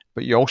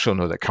 but you also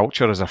know that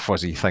culture is a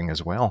fuzzy thing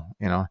as well,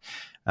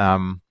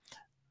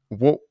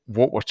 What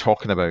we're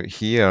talking about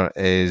here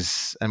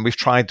is, and we've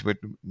tried with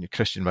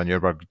Christian Van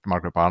Uurberg,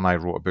 Margaret Barr and I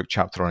wrote a book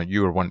chapter on it.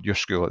 Your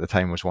school at the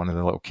time was one of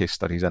the little case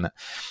studies in it.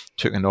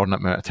 Took an inordinate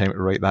amount of time to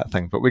write that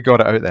thing, but we got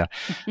it out there.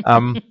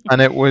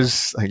 And it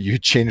was, you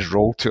changed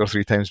role 2 or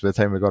 3 times by the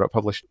time we got it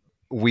published.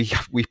 we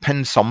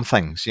pinned some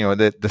things,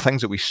 the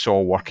things that we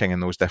saw working in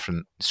those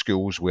different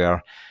schools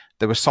where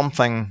there was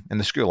something in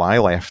the school I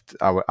left.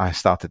 I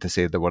started to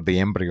say there were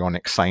the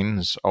embryonic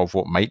signs of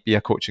what might be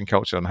a coaching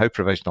culture, and how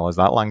provisional is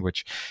that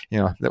language?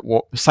 That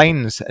what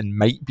signs and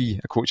might be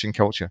a coaching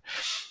culture.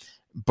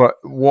 But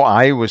what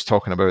I was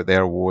talking about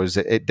there was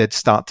it did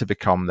start to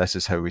become, this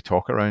is how we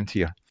talk around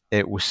here.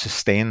 It was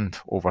sustained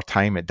over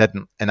time. It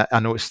didn't, and I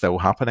know it's still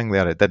happening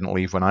there. It didn't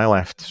leave when I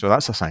left. So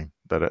that's a sign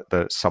that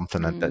it's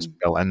something that's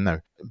built in now.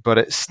 But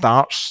it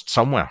starts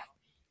somewhere.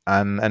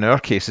 And in our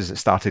cases, it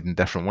started in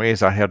different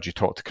ways. I heard you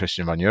talk to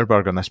Christian van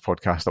Nieuwburg on this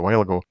podcast a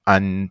while ago,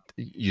 and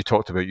you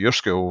talked about your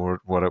school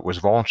where it was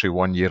voluntary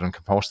one year and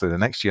compulsory the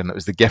next year, and it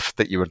was the gift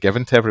that you were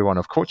given to everyone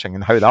of coaching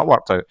and how that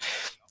worked out.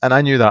 And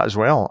I knew that as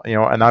well,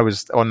 and I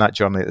was on that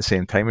journey at the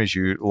same time as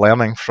you,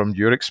 learning from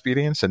your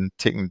experience and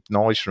taking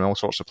knowledge from all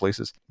sorts of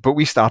places. But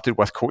we started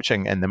with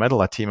coaching in the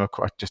middle, a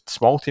just a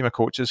small team of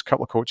coaches, a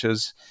couple of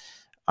coaches,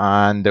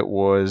 and it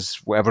was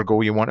whatever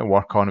goal you want to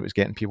work on, it was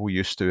getting people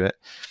used to it.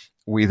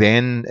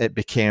 It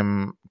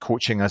became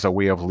coaching as a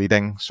way of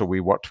leading. So we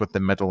worked with the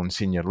middle and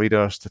senior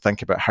leaders to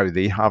think about how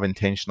they have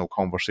intentional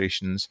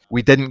conversations.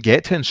 We didn't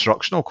get to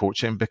instructional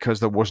coaching because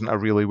there wasn't a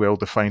really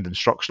well-defined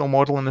instructional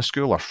model in the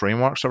school or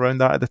frameworks around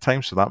that at the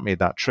time. So that made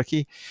that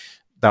tricky.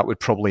 That would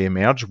probably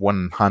emerge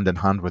one hand in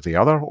hand with the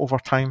other over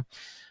time.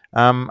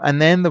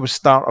 And then there was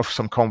start of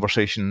some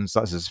conversations,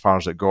 that's as far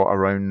as it got,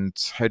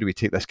 around how do we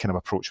take this kind of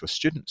approach with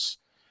students.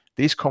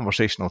 These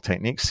conversational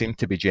techniques seem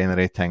to be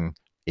generating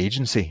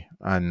agency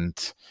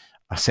and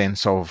a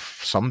sense of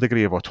some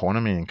degree of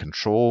autonomy and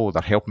control.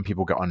 They're helping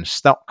people get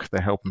unstuck.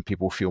 They're helping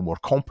people feel more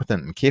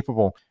competent and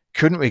capable.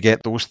 Couldn't we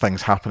get those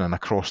things happening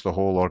across the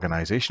whole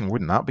organisation?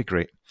 Wouldn't that be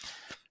great?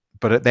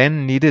 But it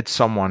then needed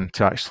someone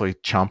to actually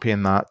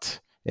champion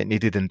that. It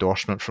needed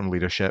endorsement from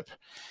leadership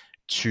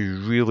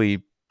to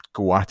really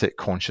go at it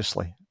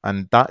consciously.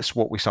 And that's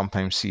what we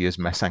sometimes see as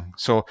missing.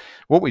 So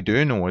what we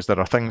do know is there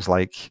are things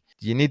like,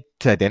 you need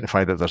to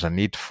identify that there's a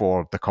need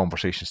for the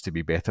conversations to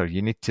be better.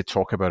 You need to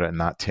talk about it in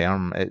that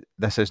term.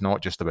 This is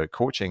not just about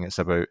coaching, it's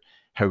about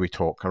how we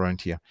talk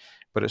around here.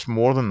 But it's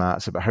more than that.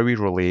 It's about how we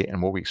relate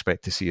and what we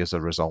expect to see as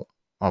a result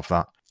of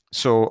that.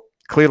 So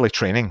clearly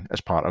training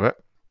is part of it.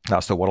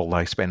 That's the world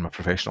I spend my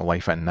professional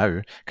life in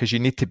now, because you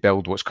need to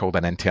build what's called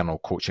an internal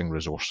coaching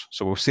resource.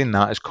 So we've seen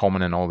that as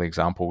common in all the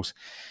examples.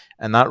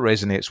 And that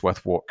resonates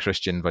with what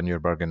Christian van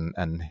Nieuwburg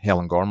and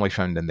Helen Gormley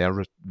found in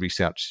their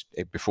research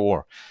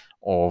before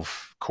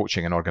of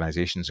coaching in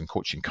organizations and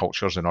coaching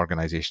cultures in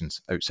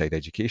organizations outside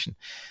education.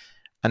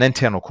 An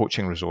internal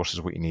coaching resource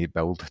is what you need to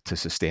build to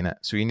sustain it.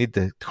 So you need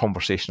the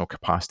conversational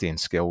capacity and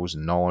skills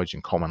and knowledge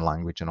and common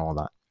language and all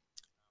that.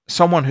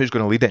 Someone who's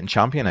going to lead it and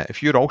champion it.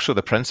 If you're also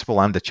the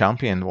principal and the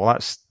champion, well,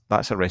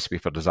 that's a recipe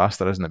for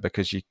disaster, isn't it?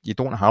 Because you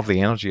don't have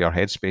the energy or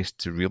headspace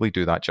to really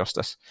do that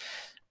justice.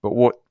 But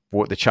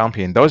what the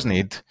champion does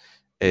need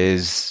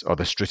is, or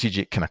the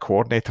strategic kind of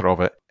coordinator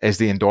of it, is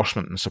the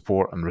endorsement and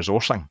support and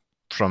resourcing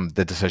from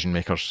the decision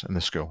makers in the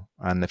school.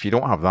 And if you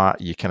don't have that,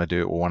 you kind of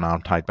do it with one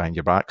arm tied behind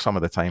your back some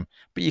of the time,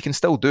 but you can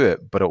still do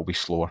it, but it'll be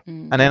slower.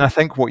 And then I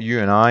think what you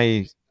and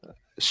I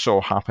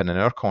saw happen in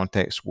our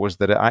context was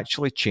that it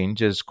actually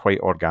changes quite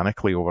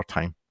organically over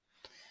time.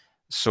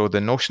 So the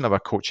notion of a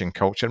coaching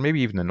culture, maybe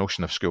even the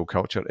notion of school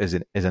culture, is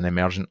an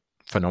emergent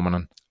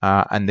phenomenon.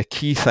 And the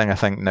key thing, I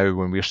think, now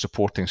when we're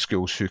supporting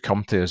schools who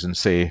come to us and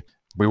say,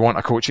 we want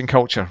a coaching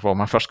culture, well,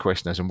 my first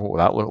question is, and what will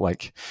that look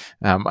like?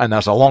 And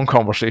there's a long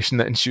conversation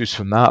that ensues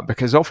from that,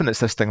 because often it's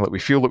this thing that we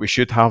feel that we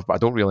should have, but I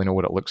don't really know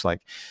what it looks like.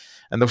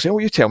 And they'll say, oh,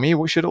 you tell me,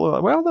 what should it look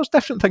like? Well, there's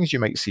different things you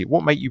might see.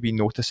 What might you be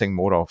noticing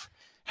more of?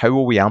 How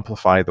will we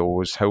amplify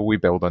those? How will we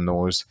build on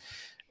those?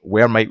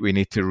 Where might we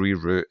need to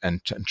reroute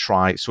and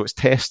try? So it's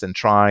test and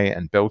try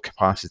and build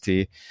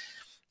capacity.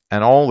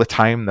 And all the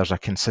time, there's a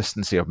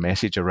consistency of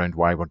message around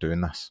why we're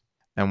doing this.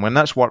 And when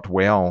that's worked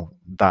well,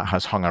 that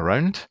has hung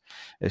around.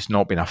 It's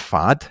not been a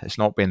fad. It's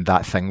not been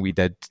that thing we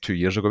did 2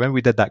 years ago. Maybe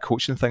we did that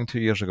coaching thing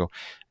 2 years ago.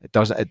 It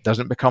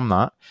doesn't become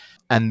that.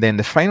 And then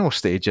the final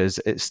stage is,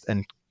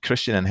 and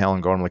Christian and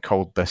Helen Gormley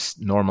called this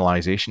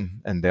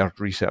normalization in their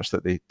research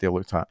that they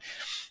looked at.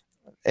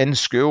 In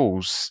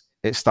schools,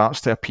 it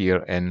starts to appear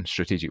in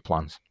strategic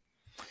plans.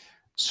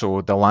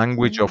 So the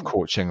language of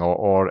coaching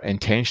or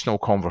intentional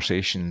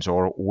conversations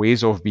or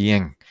ways of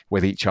being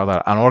with each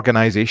other, an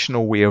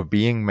organizational way of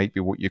being might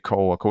be what you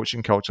call a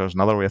coaching culture, is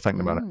another way of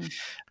thinking about it.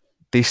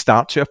 They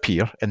start to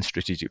appear in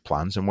strategic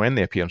plans. And when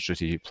they appear in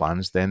strategic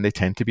plans, then they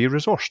tend to be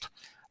resourced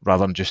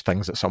rather than just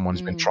things that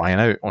someone's been trying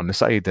out on the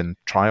side in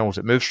trials.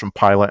 It moves from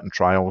pilot and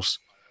trials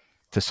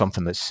to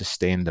something that's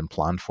sustained and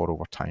planned for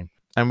over time.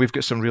 And we've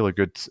got some really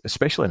good,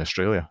 especially in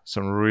Australia,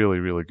 some really,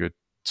 really good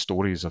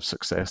stories of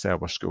success there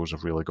where schools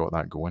have really got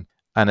that going.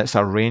 And it's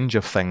a range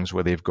of things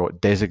where they've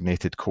got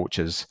designated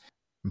coaches,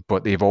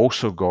 but they've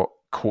also got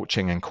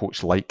coaching and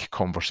coach-like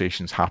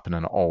conversations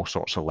happening at all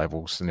sorts of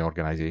levels in the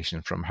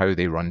organisation, from how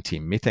they run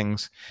team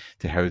meetings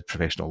to how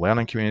professional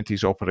learning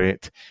communities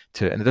operate.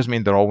 And it doesn't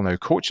mean they're all now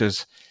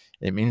coaches.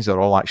 It means they're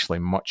all actually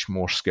much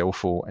more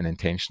skillful and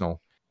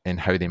intentional in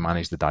how they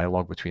manage the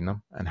dialogue between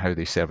them and how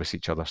they service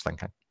each other's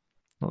thinking?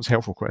 That's a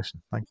helpful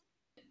question. Thanks.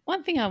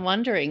 One thing I'm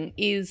wondering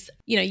is,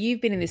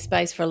 you've been in this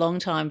space for a long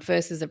time,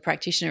 first as a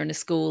practitioner in a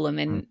school and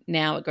then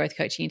now at Growth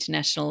Coaching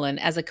International and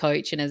as a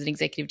coach and as an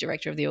executive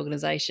director of the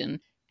organisation.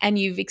 And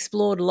you've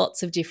explored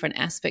lots of different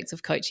aspects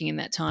of coaching in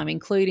that time,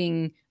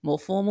 including more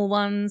formal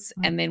ones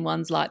and then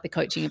ones like the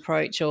coaching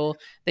approach or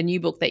the new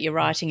book that you're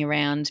writing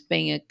around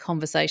being a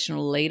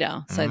conversational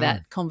leader. So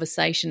that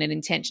conversation and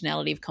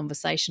intentionality of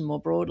conversation more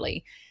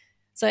broadly.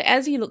 So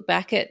as you look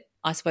back at,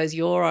 I suppose,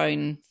 your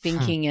own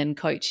thinking and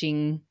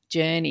coaching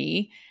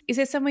journey, is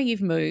there somewhere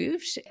you've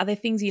moved? Are there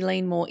things you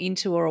lean more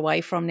into or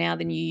away from now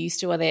than you used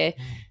to? Are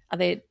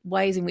there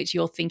ways in which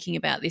your thinking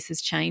about this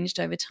has changed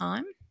over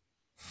time?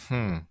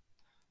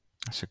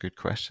 That's a good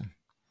question.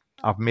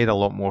 I've made a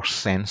lot more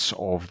sense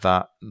of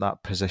that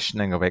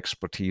positioning of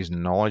expertise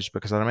and knowledge,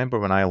 because I remember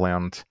when I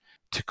learned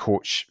to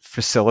coach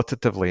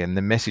facilitatively, and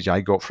the message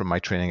I got from my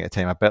training at the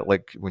time, a bit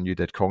like when you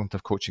did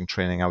cognitive coaching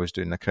training, I was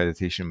doing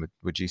accreditation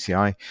with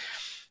GCI.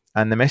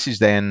 And the message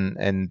then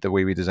in the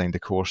way we designed the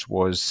course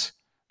was,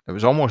 it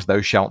was almost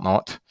thou shalt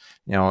not,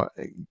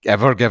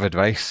 ever give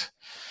advice.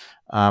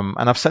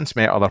 And I've since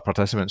met other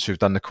participants who've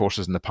done the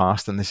courses in the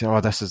past, and they say,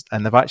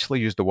 and they've actually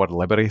used the word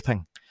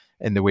liberating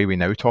in the way we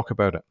now talk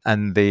about it.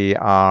 And they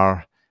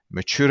are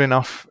mature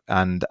enough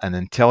and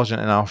intelligent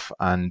enough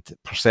and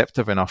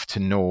perceptive enough to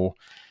know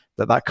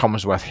that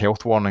comes with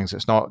health warnings.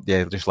 It's not,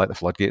 just let the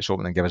floodgates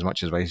open and give as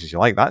much advice as you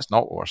like. That's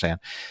not what we're saying.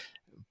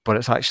 But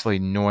it's actually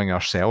knowing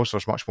ourselves.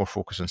 There's much more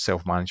focus on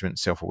self-management,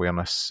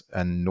 self-awareness,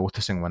 and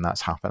noticing when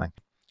that's happening.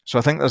 So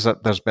I think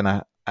there's been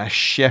a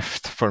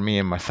shift for me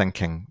in my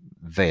thinking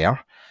there.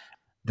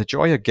 The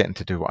joy of getting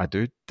to do what I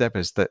do, Deb,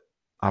 is that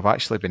I've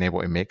actually been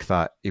able to make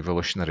that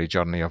evolutionary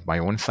journey of my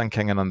own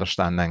thinking and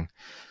understanding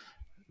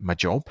my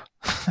job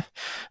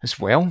as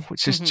well,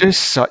 which is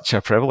just such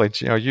a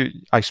privilege.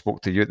 I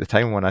spoke to you at the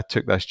time when I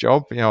took this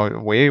job,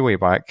 way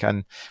back,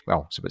 and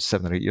it's about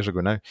 7 or 8 years ago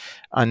now.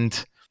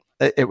 And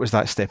it was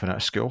that stepping out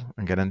of school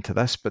and getting into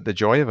this. But the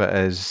joy of it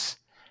is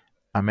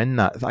I'm in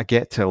that, I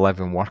get to live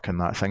and work in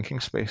that thinking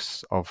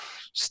space of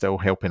still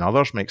helping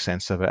others make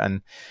sense of it.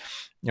 And,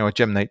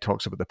 Jim Knight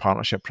talks about the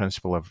partnership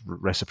principle of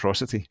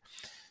reciprocity.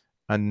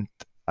 And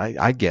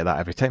I get that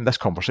every time. This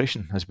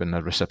conversation has been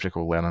a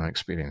reciprocal learning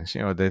experience.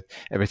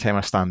 Every time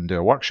I stand and do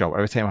a workshop,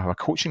 every time I have a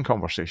coaching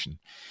conversation,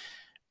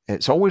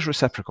 it's always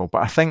reciprocal.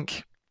 But I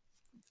think,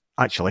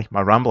 actually,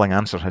 my rambling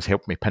answer has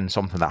helped me pin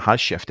something that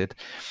has shifted.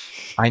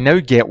 I now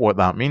get what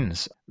that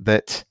means,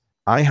 that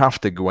I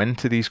have to go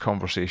into these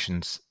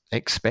conversations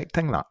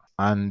expecting that.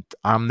 And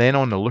I'm then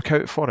on the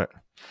lookout for it.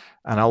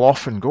 And I'll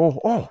often go,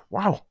 oh,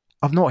 wow,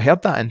 I've not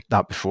heard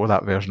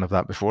that version of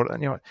that before.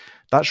 And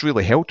that's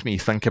really helped me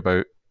think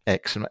about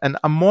X. And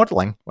I'm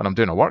modeling when I'm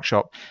doing a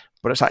workshop,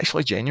 but it's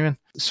actually genuine.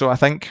 So I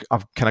think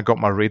I've kind of got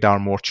my radar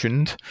more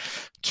tuned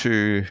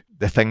to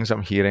the things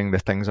I'm hearing, the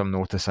things I'm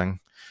noticing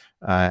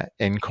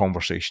in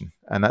conversation.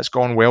 And that's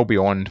gone well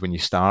beyond when you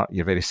start,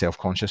 you're very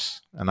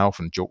self-conscious. And I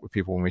often joke with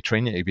people, when we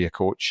train you to be a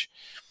coach,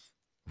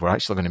 we're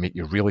actually going to make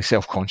you really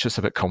self-conscious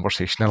about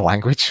conversation and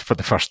language for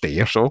the first day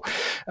or so,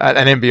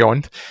 and then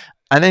beyond.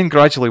 And then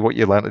gradually what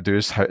you learn to do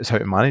is how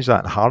to manage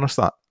that and harness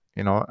that,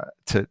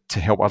 to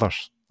help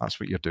others. That's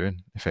what you're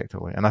doing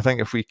effectively. And I think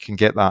if we can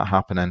get that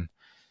happening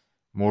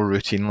more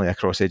routinely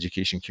across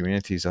education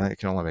communities, I think it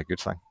can only be a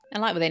good thing.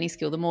 And like with any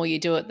skill, the more you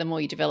do it, the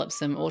more you develop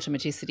some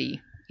automaticity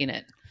in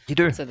it. You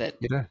do. So that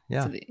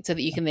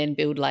you can then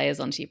build layers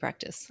onto your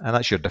practice. And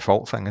that's your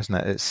default thing, isn't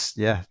it?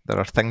 There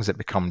are things that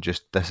become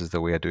just, this is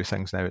the way I do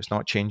things now. It's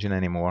not changing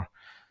anymore.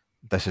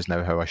 This is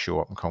now how I show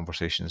up in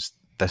conversations.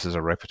 This is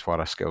a repertoire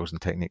of skills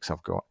and techniques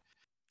I've got.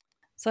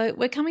 So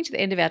we're coming to the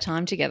end of our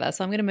time together.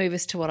 So I'm going to move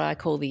us to what I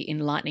call the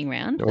enlightening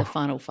round, the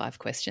final 5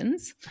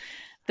 questions.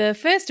 The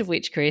first of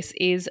which, Chris,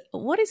 is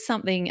what is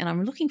something, and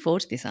I'm looking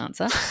forward to this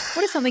answer,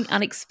 what is something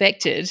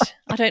unexpected?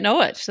 I don't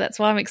know it. That's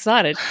why I'm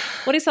excited.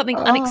 What is something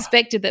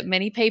unexpected that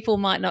many people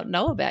might not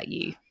know about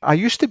you? I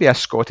used to be a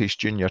Scottish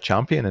junior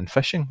champion in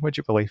fishing, would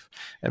you believe,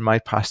 in my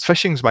past.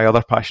 Fishing's my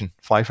other passion,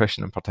 fly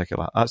fishing in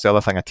particular. That's the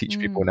other thing I teach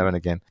people now and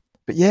again.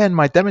 But yeah, in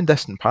my dim and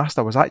distant past,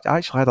 I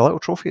actually had a little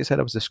trophy that said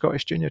I was the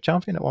Scottish junior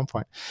champion at one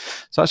point.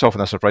 So that's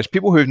often a surprise.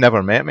 People who've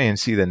never met me and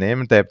see the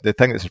name, the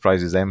thing that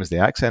surprises them is the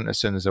accent as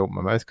soon as I open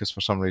my mouth, because for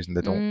some reason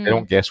they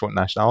don't guess what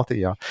nationality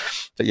you are.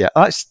 But yeah,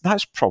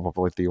 that's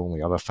probably the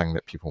only other thing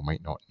that people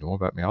might not know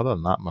about me. Other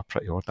than that, I'm a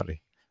pretty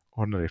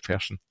ordinary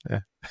person.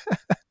 Yeah.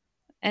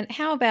 And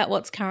how about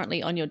what's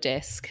currently on your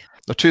desk?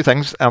 There are 2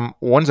 things.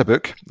 One's a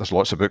book. There's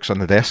lots of books on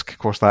the desk. Of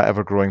course, that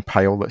ever-growing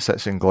pile that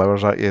sits and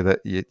glowers at you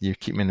that you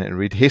keep meaning to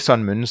read. Hey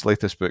Sun Moon's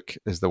latest book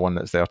is the one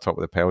that's there top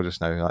of the pile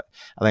just now.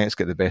 I think it's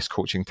got the best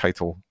coaching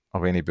title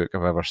of any book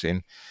I've ever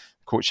seen.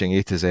 Coaching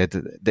A to Z,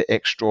 the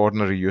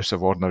extraordinary use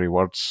of ordinary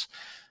words.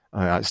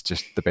 That's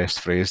just the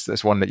best phrase.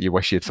 It's one that you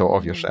wish you'd thought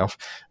of yourself.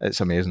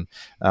 It's amazing.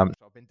 So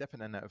I've been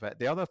dipping in and out of it.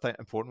 The other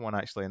important one,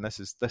 actually, and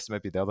this may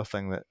be the other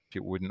thing that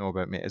people wouldn't know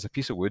about me, is a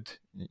piece of wood.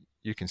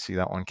 You can see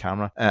that on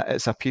camera.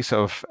 It's a piece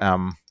of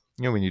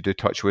when you do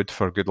touch wood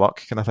for good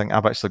luck kind of thing.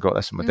 I've actually got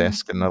this on my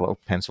desk in a little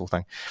pencil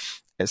thing.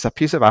 It's a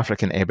piece of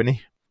African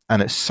ebony,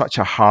 and it's such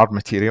a hard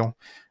material.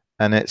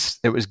 And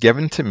it was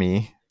given to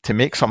me to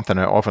make something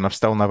out of, and I've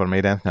still never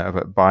made anything out of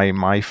it, by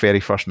my very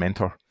first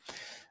mentor,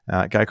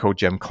 a guy called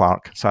Jim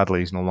Clark. Sadly,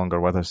 he's no longer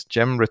with us.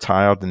 Jim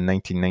retired in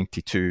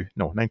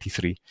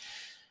 93.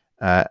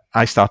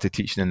 I started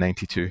teaching in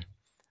 92.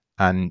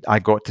 And I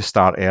got to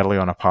start early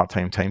on a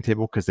part-time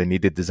timetable because they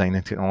needed design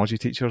and technology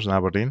teachers in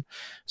Aberdeen.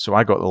 So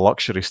I got the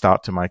luxury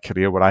start to my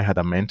career where I had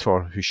a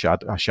mentor who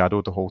I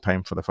shadowed the whole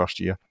time for the first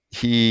year.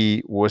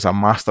 He was a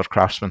master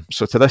craftsman.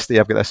 So to this day,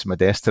 I've got this on my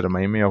desk to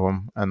remind me of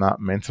him and that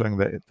mentoring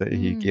that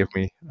he gave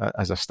me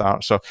as a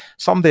start. So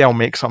someday I'll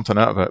make something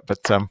out of it,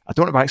 but I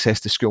don't have access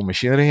to school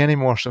machinery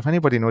anymore. So if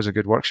anybody knows a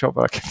good workshop,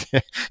 I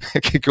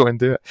could go and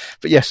do it.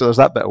 But yeah, so there's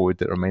that bit of wood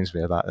that reminds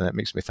me of that, and it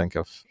makes me think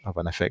of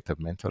an effective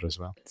mentor as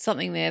well.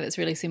 Something there that's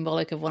really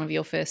symbolic of one of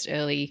your first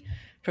early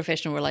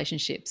professional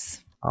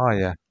relationships. Oh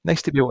yeah,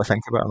 nice to be able to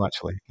think about him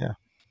actually. Yeah.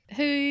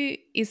 Who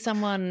is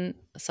someone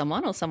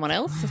or someone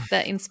else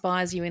that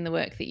inspires you in the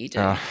work that you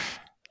do?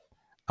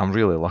 I'm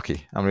really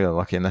lucky.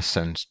 And this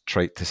sounds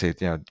trite to say,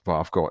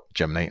 I've got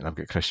Jim Knight and I've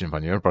got Christian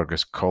Van Urenberg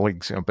as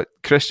colleagues, but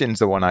Christian's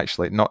the one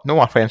actually, no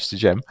offense to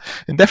Jim,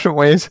 in different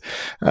ways.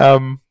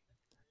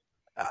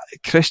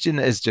 Christian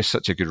is just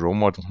such a good role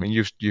model. I mean,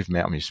 you've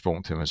met him, you've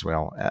spoken to him as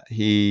well.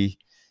 He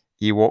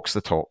walks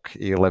the talk,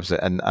 he lives it.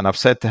 And I've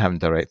said to him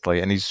directly,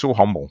 and he's so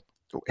humble.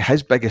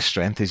 His biggest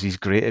strength is he's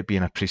great at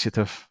being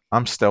appreciative.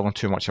 I'm still in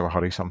too much of a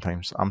hurry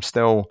sometimes. I'm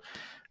still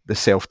the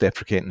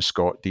self-deprecating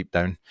Scot deep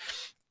down.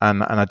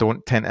 And I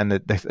don't tend, in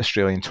the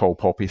Australian tall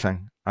poppy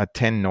thing, I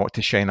tend not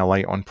to shine a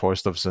light on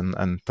positives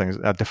and things.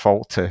 I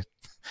default to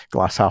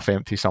glass half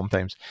empty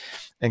sometimes.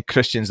 And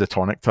Christian's the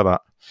tonic to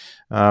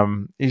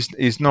that.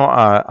 He's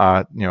not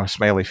a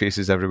smiley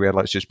faces everywhere,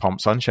 let's just pump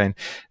sunshine.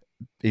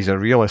 He's a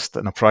realist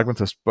and a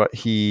pragmatist, but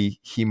he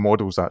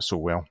models that so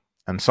well.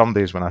 And some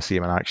days when I see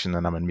him in action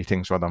and I'm in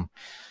meetings with him,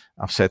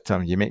 I've said to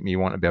him, you make me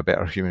want to be a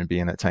better human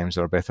being at times,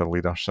 or a better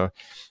leader. So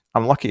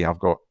I'm lucky I've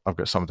got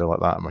somebody like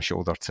that on my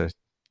shoulder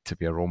to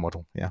be a role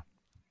model. Yeah.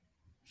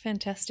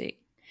 Fantastic.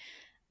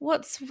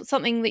 What's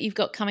something that you've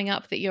got coming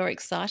up that you're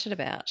excited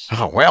about?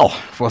 Oh, well,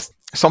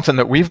 something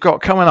that we've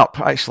got coming up,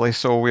 actually.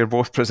 So we're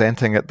both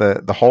presenting at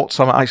the HALT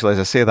Summit. Actually, as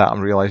I say that,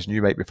 I'm realising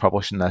you might be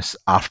publishing this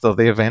after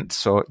the event.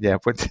 So, yeah,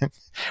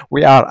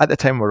 we are, at the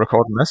time we're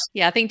recording this.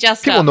 Yeah, I think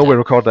just people know we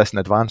record this in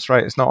advance,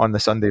 right? It's not on the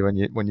Sunday when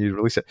you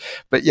release it.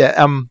 But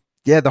yeah,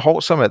 the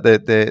HALT Summit,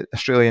 the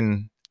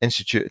Australian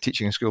Institute of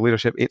Teaching and School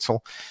Leadership, AITSL,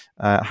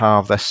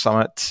 have this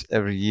summit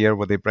every year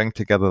where they bring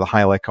together the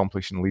highly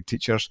accomplished and lead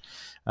teachers.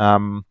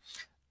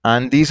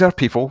 And these are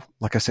people,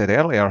 like I said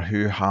earlier,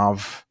 who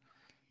have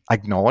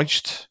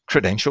acknowledged,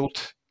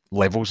 credentialed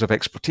levels of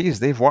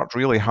expertise. They've worked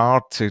really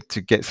hard to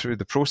get through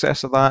the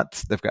process of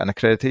that. They've got an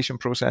accreditation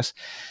process,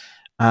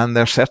 and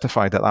they're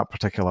certified at that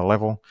particular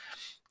level.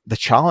 The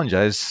challenge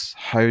is,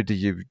 how do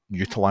you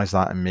utilise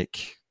that and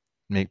make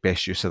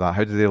best use of that?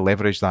 How do they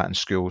leverage that in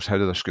schools? How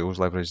do the schools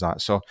leverage that?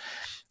 So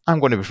I'm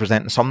going to be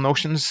presenting some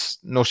notions,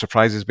 no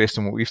surprises based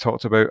on what we've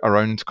talked about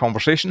around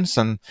conversations,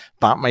 and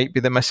that might be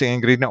the missing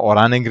ingredient or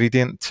an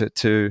ingredient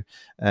to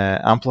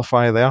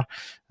amplify there.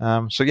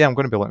 So yeah, I'm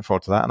going to be looking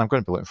forward to that, and I'm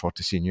going to be looking forward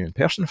to seeing you in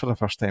person for the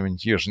first time in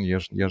years and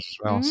years and years as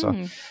well. So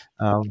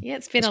yeah,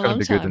 it's been a long time.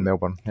 It's going to be good in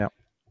Melbourne. Yeah.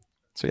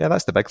 So yeah,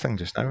 that's the big thing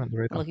just now on the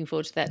radar. I'm looking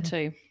forward to that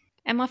too.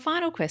 And my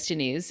final question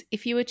is,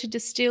 if you were to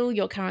distill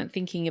your current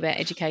thinking about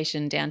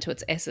education down to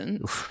its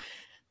essence,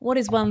 what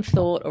is one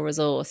thought or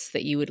resource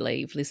that you would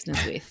leave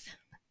listeners with?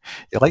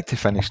 You like to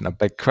finish in a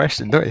big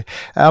question, don't you?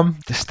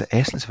 Just the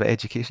essence of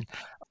education.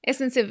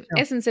 Essence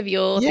of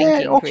your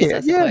thinking, Chris,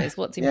 I suppose.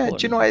 What's important?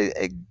 Do you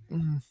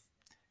know,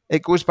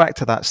 it goes back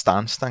to that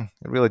stance thing.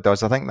 It really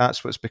does. I think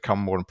that's what's become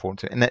more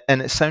important.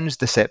 And it sounds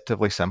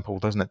deceptively simple,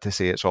 doesn't it, to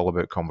say it's all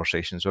about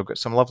conversations. We've got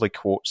some lovely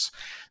quotes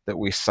that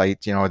we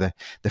cite. You know,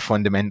 the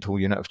fundamental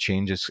unit of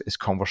change is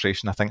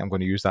conversation. I think I'm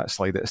going to use that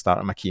slide at the start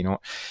of my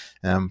keynote.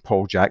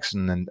 Paul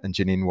Jackson and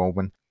Janine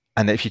Walwyn.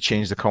 And if you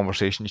change the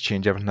conversation, you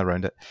change everything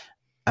around it.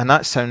 And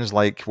that sounds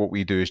like what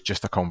we do is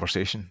just a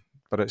conversation.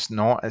 But it's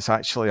not. It's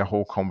actually a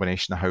whole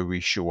combination of how we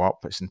show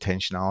up. It's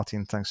intentionality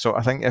and things. So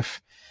I think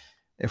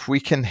if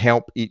we can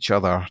help each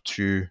other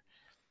to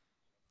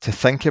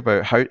think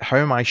about how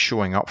am I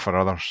showing up for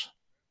others?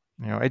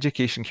 You know,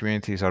 education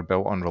communities are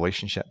built on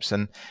relationships,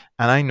 and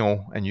I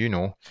know, and you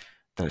know,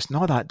 that it's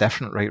not that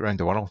different right around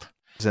the world.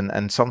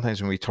 And sometimes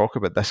when we talk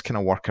about this kind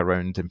of work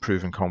around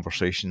improving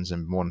conversations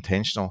and more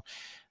intentional,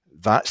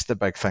 that's the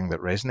big thing that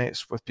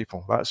resonates with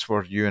people. That's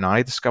where you and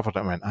I discovered it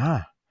and went,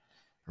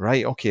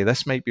 right, okay,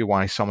 this might be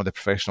why some of the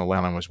professional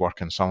learning was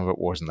working, some of it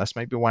wasn't. This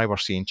might be why we're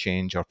seeing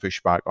change or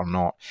pushback or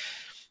not.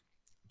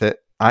 That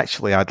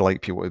actually I'd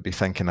like people to be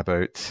thinking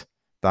about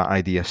that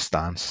idea of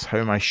stance. How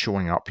am I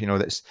showing up? You know,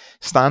 that's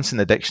stance in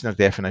the dictionary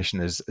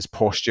definition is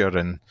posture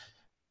and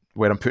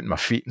where I'm putting my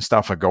feet and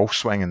stuff, a golf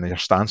swing and your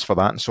stance for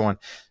that and so on.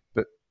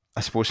 But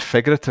I suppose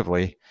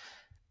figuratively,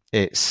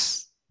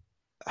 it's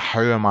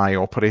how am I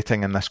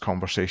operating in this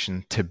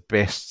conversation to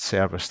best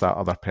service that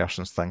other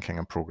person's thinking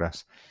and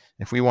progress?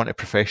 If we want to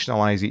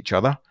professionalize each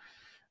other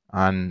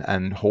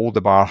and hold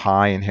the bar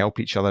high and help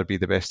each other be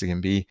the best they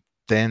can be,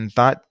 then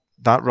that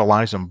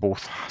relies on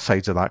both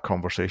sides of that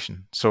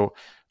conversation. So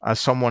as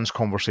someone's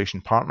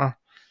conversation partner,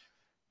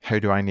 how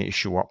do I need to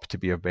show up to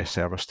be of best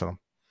service to them?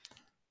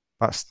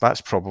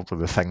 That's probably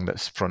the thing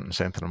that's front and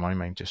center in my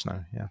mind just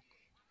now. Yeah.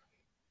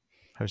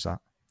 How's that?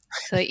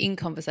 So in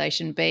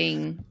conversation,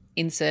 being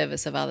in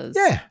service of others.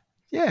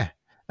 Yeah.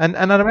 And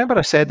I remember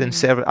I said in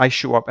service, I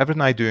show up,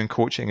 everything I do in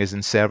coaching is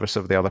in service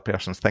of the other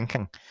person's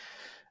thinking.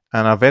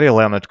 And a very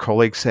learned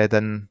colleague said,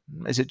 and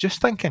is it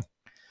just thinking?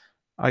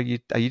 Are you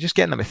just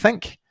getting them to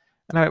think?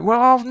 And I went,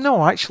 well,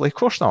 no, actually, of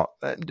course not.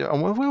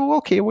 Well,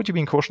 okay, what do you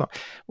mean, of course not?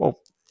 Well,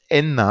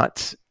 in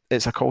that,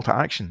 it's a call to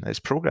action. It's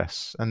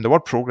progress. And the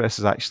word progress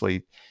is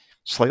actually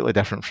slightly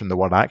different from the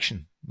word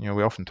action. We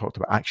often talked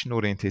about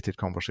action-orientated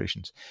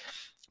conversations.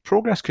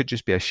 Progress could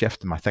just be a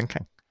shift in my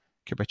thinking.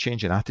 It could be a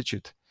change in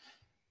attitude.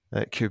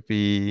 It could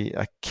be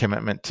a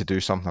commitment to do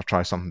something or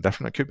try something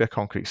different. It could be a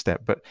concrete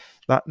step. But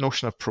that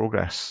notion of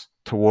progress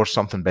towards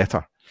something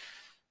better,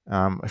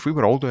 if we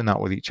were all doing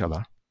that with each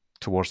other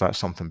towards that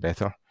something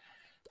better,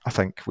 I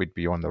think we'd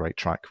be on the right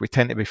track. We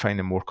tend to be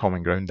finding more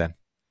common ground then,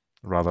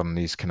 rather than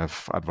these kind of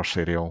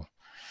adversarial,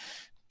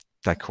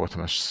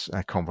 dichotomous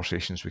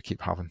conversations we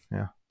keep having.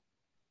 Yeah.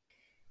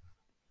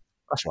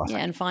 That's what I think.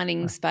 And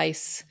finding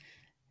space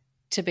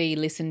to be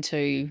listened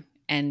to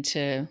and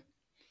to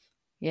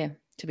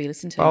be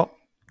listened to. Well,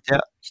 yeah,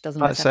 which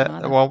doesn't that's it.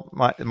 either. Well,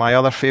 my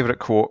other favourite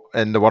quote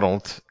in the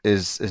world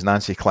is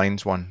Nancy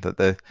Kline's one, that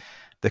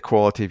the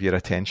quality of your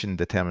attention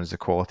determines the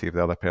quality of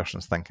the other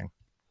person's thinking.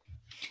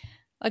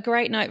 A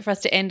great note for us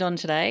to end on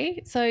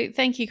today. So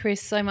thank you,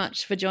 Chris, so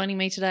much for joining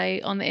me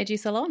today on the Edu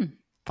Salon.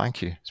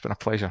 Thank you. It's been a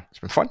pleasure. It's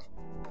been fun.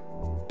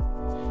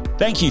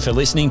 Thank you for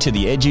listening to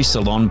the Edu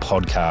Salon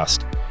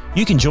podcast.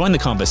 You can join the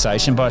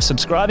conversation by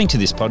subscribing to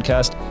this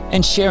podcast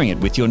and sharing it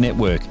with your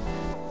network,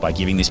 by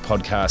giving this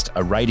podcast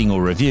a rating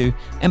or review,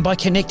 and by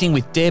connecting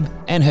with Deb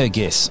and her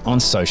guests on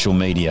social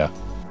media.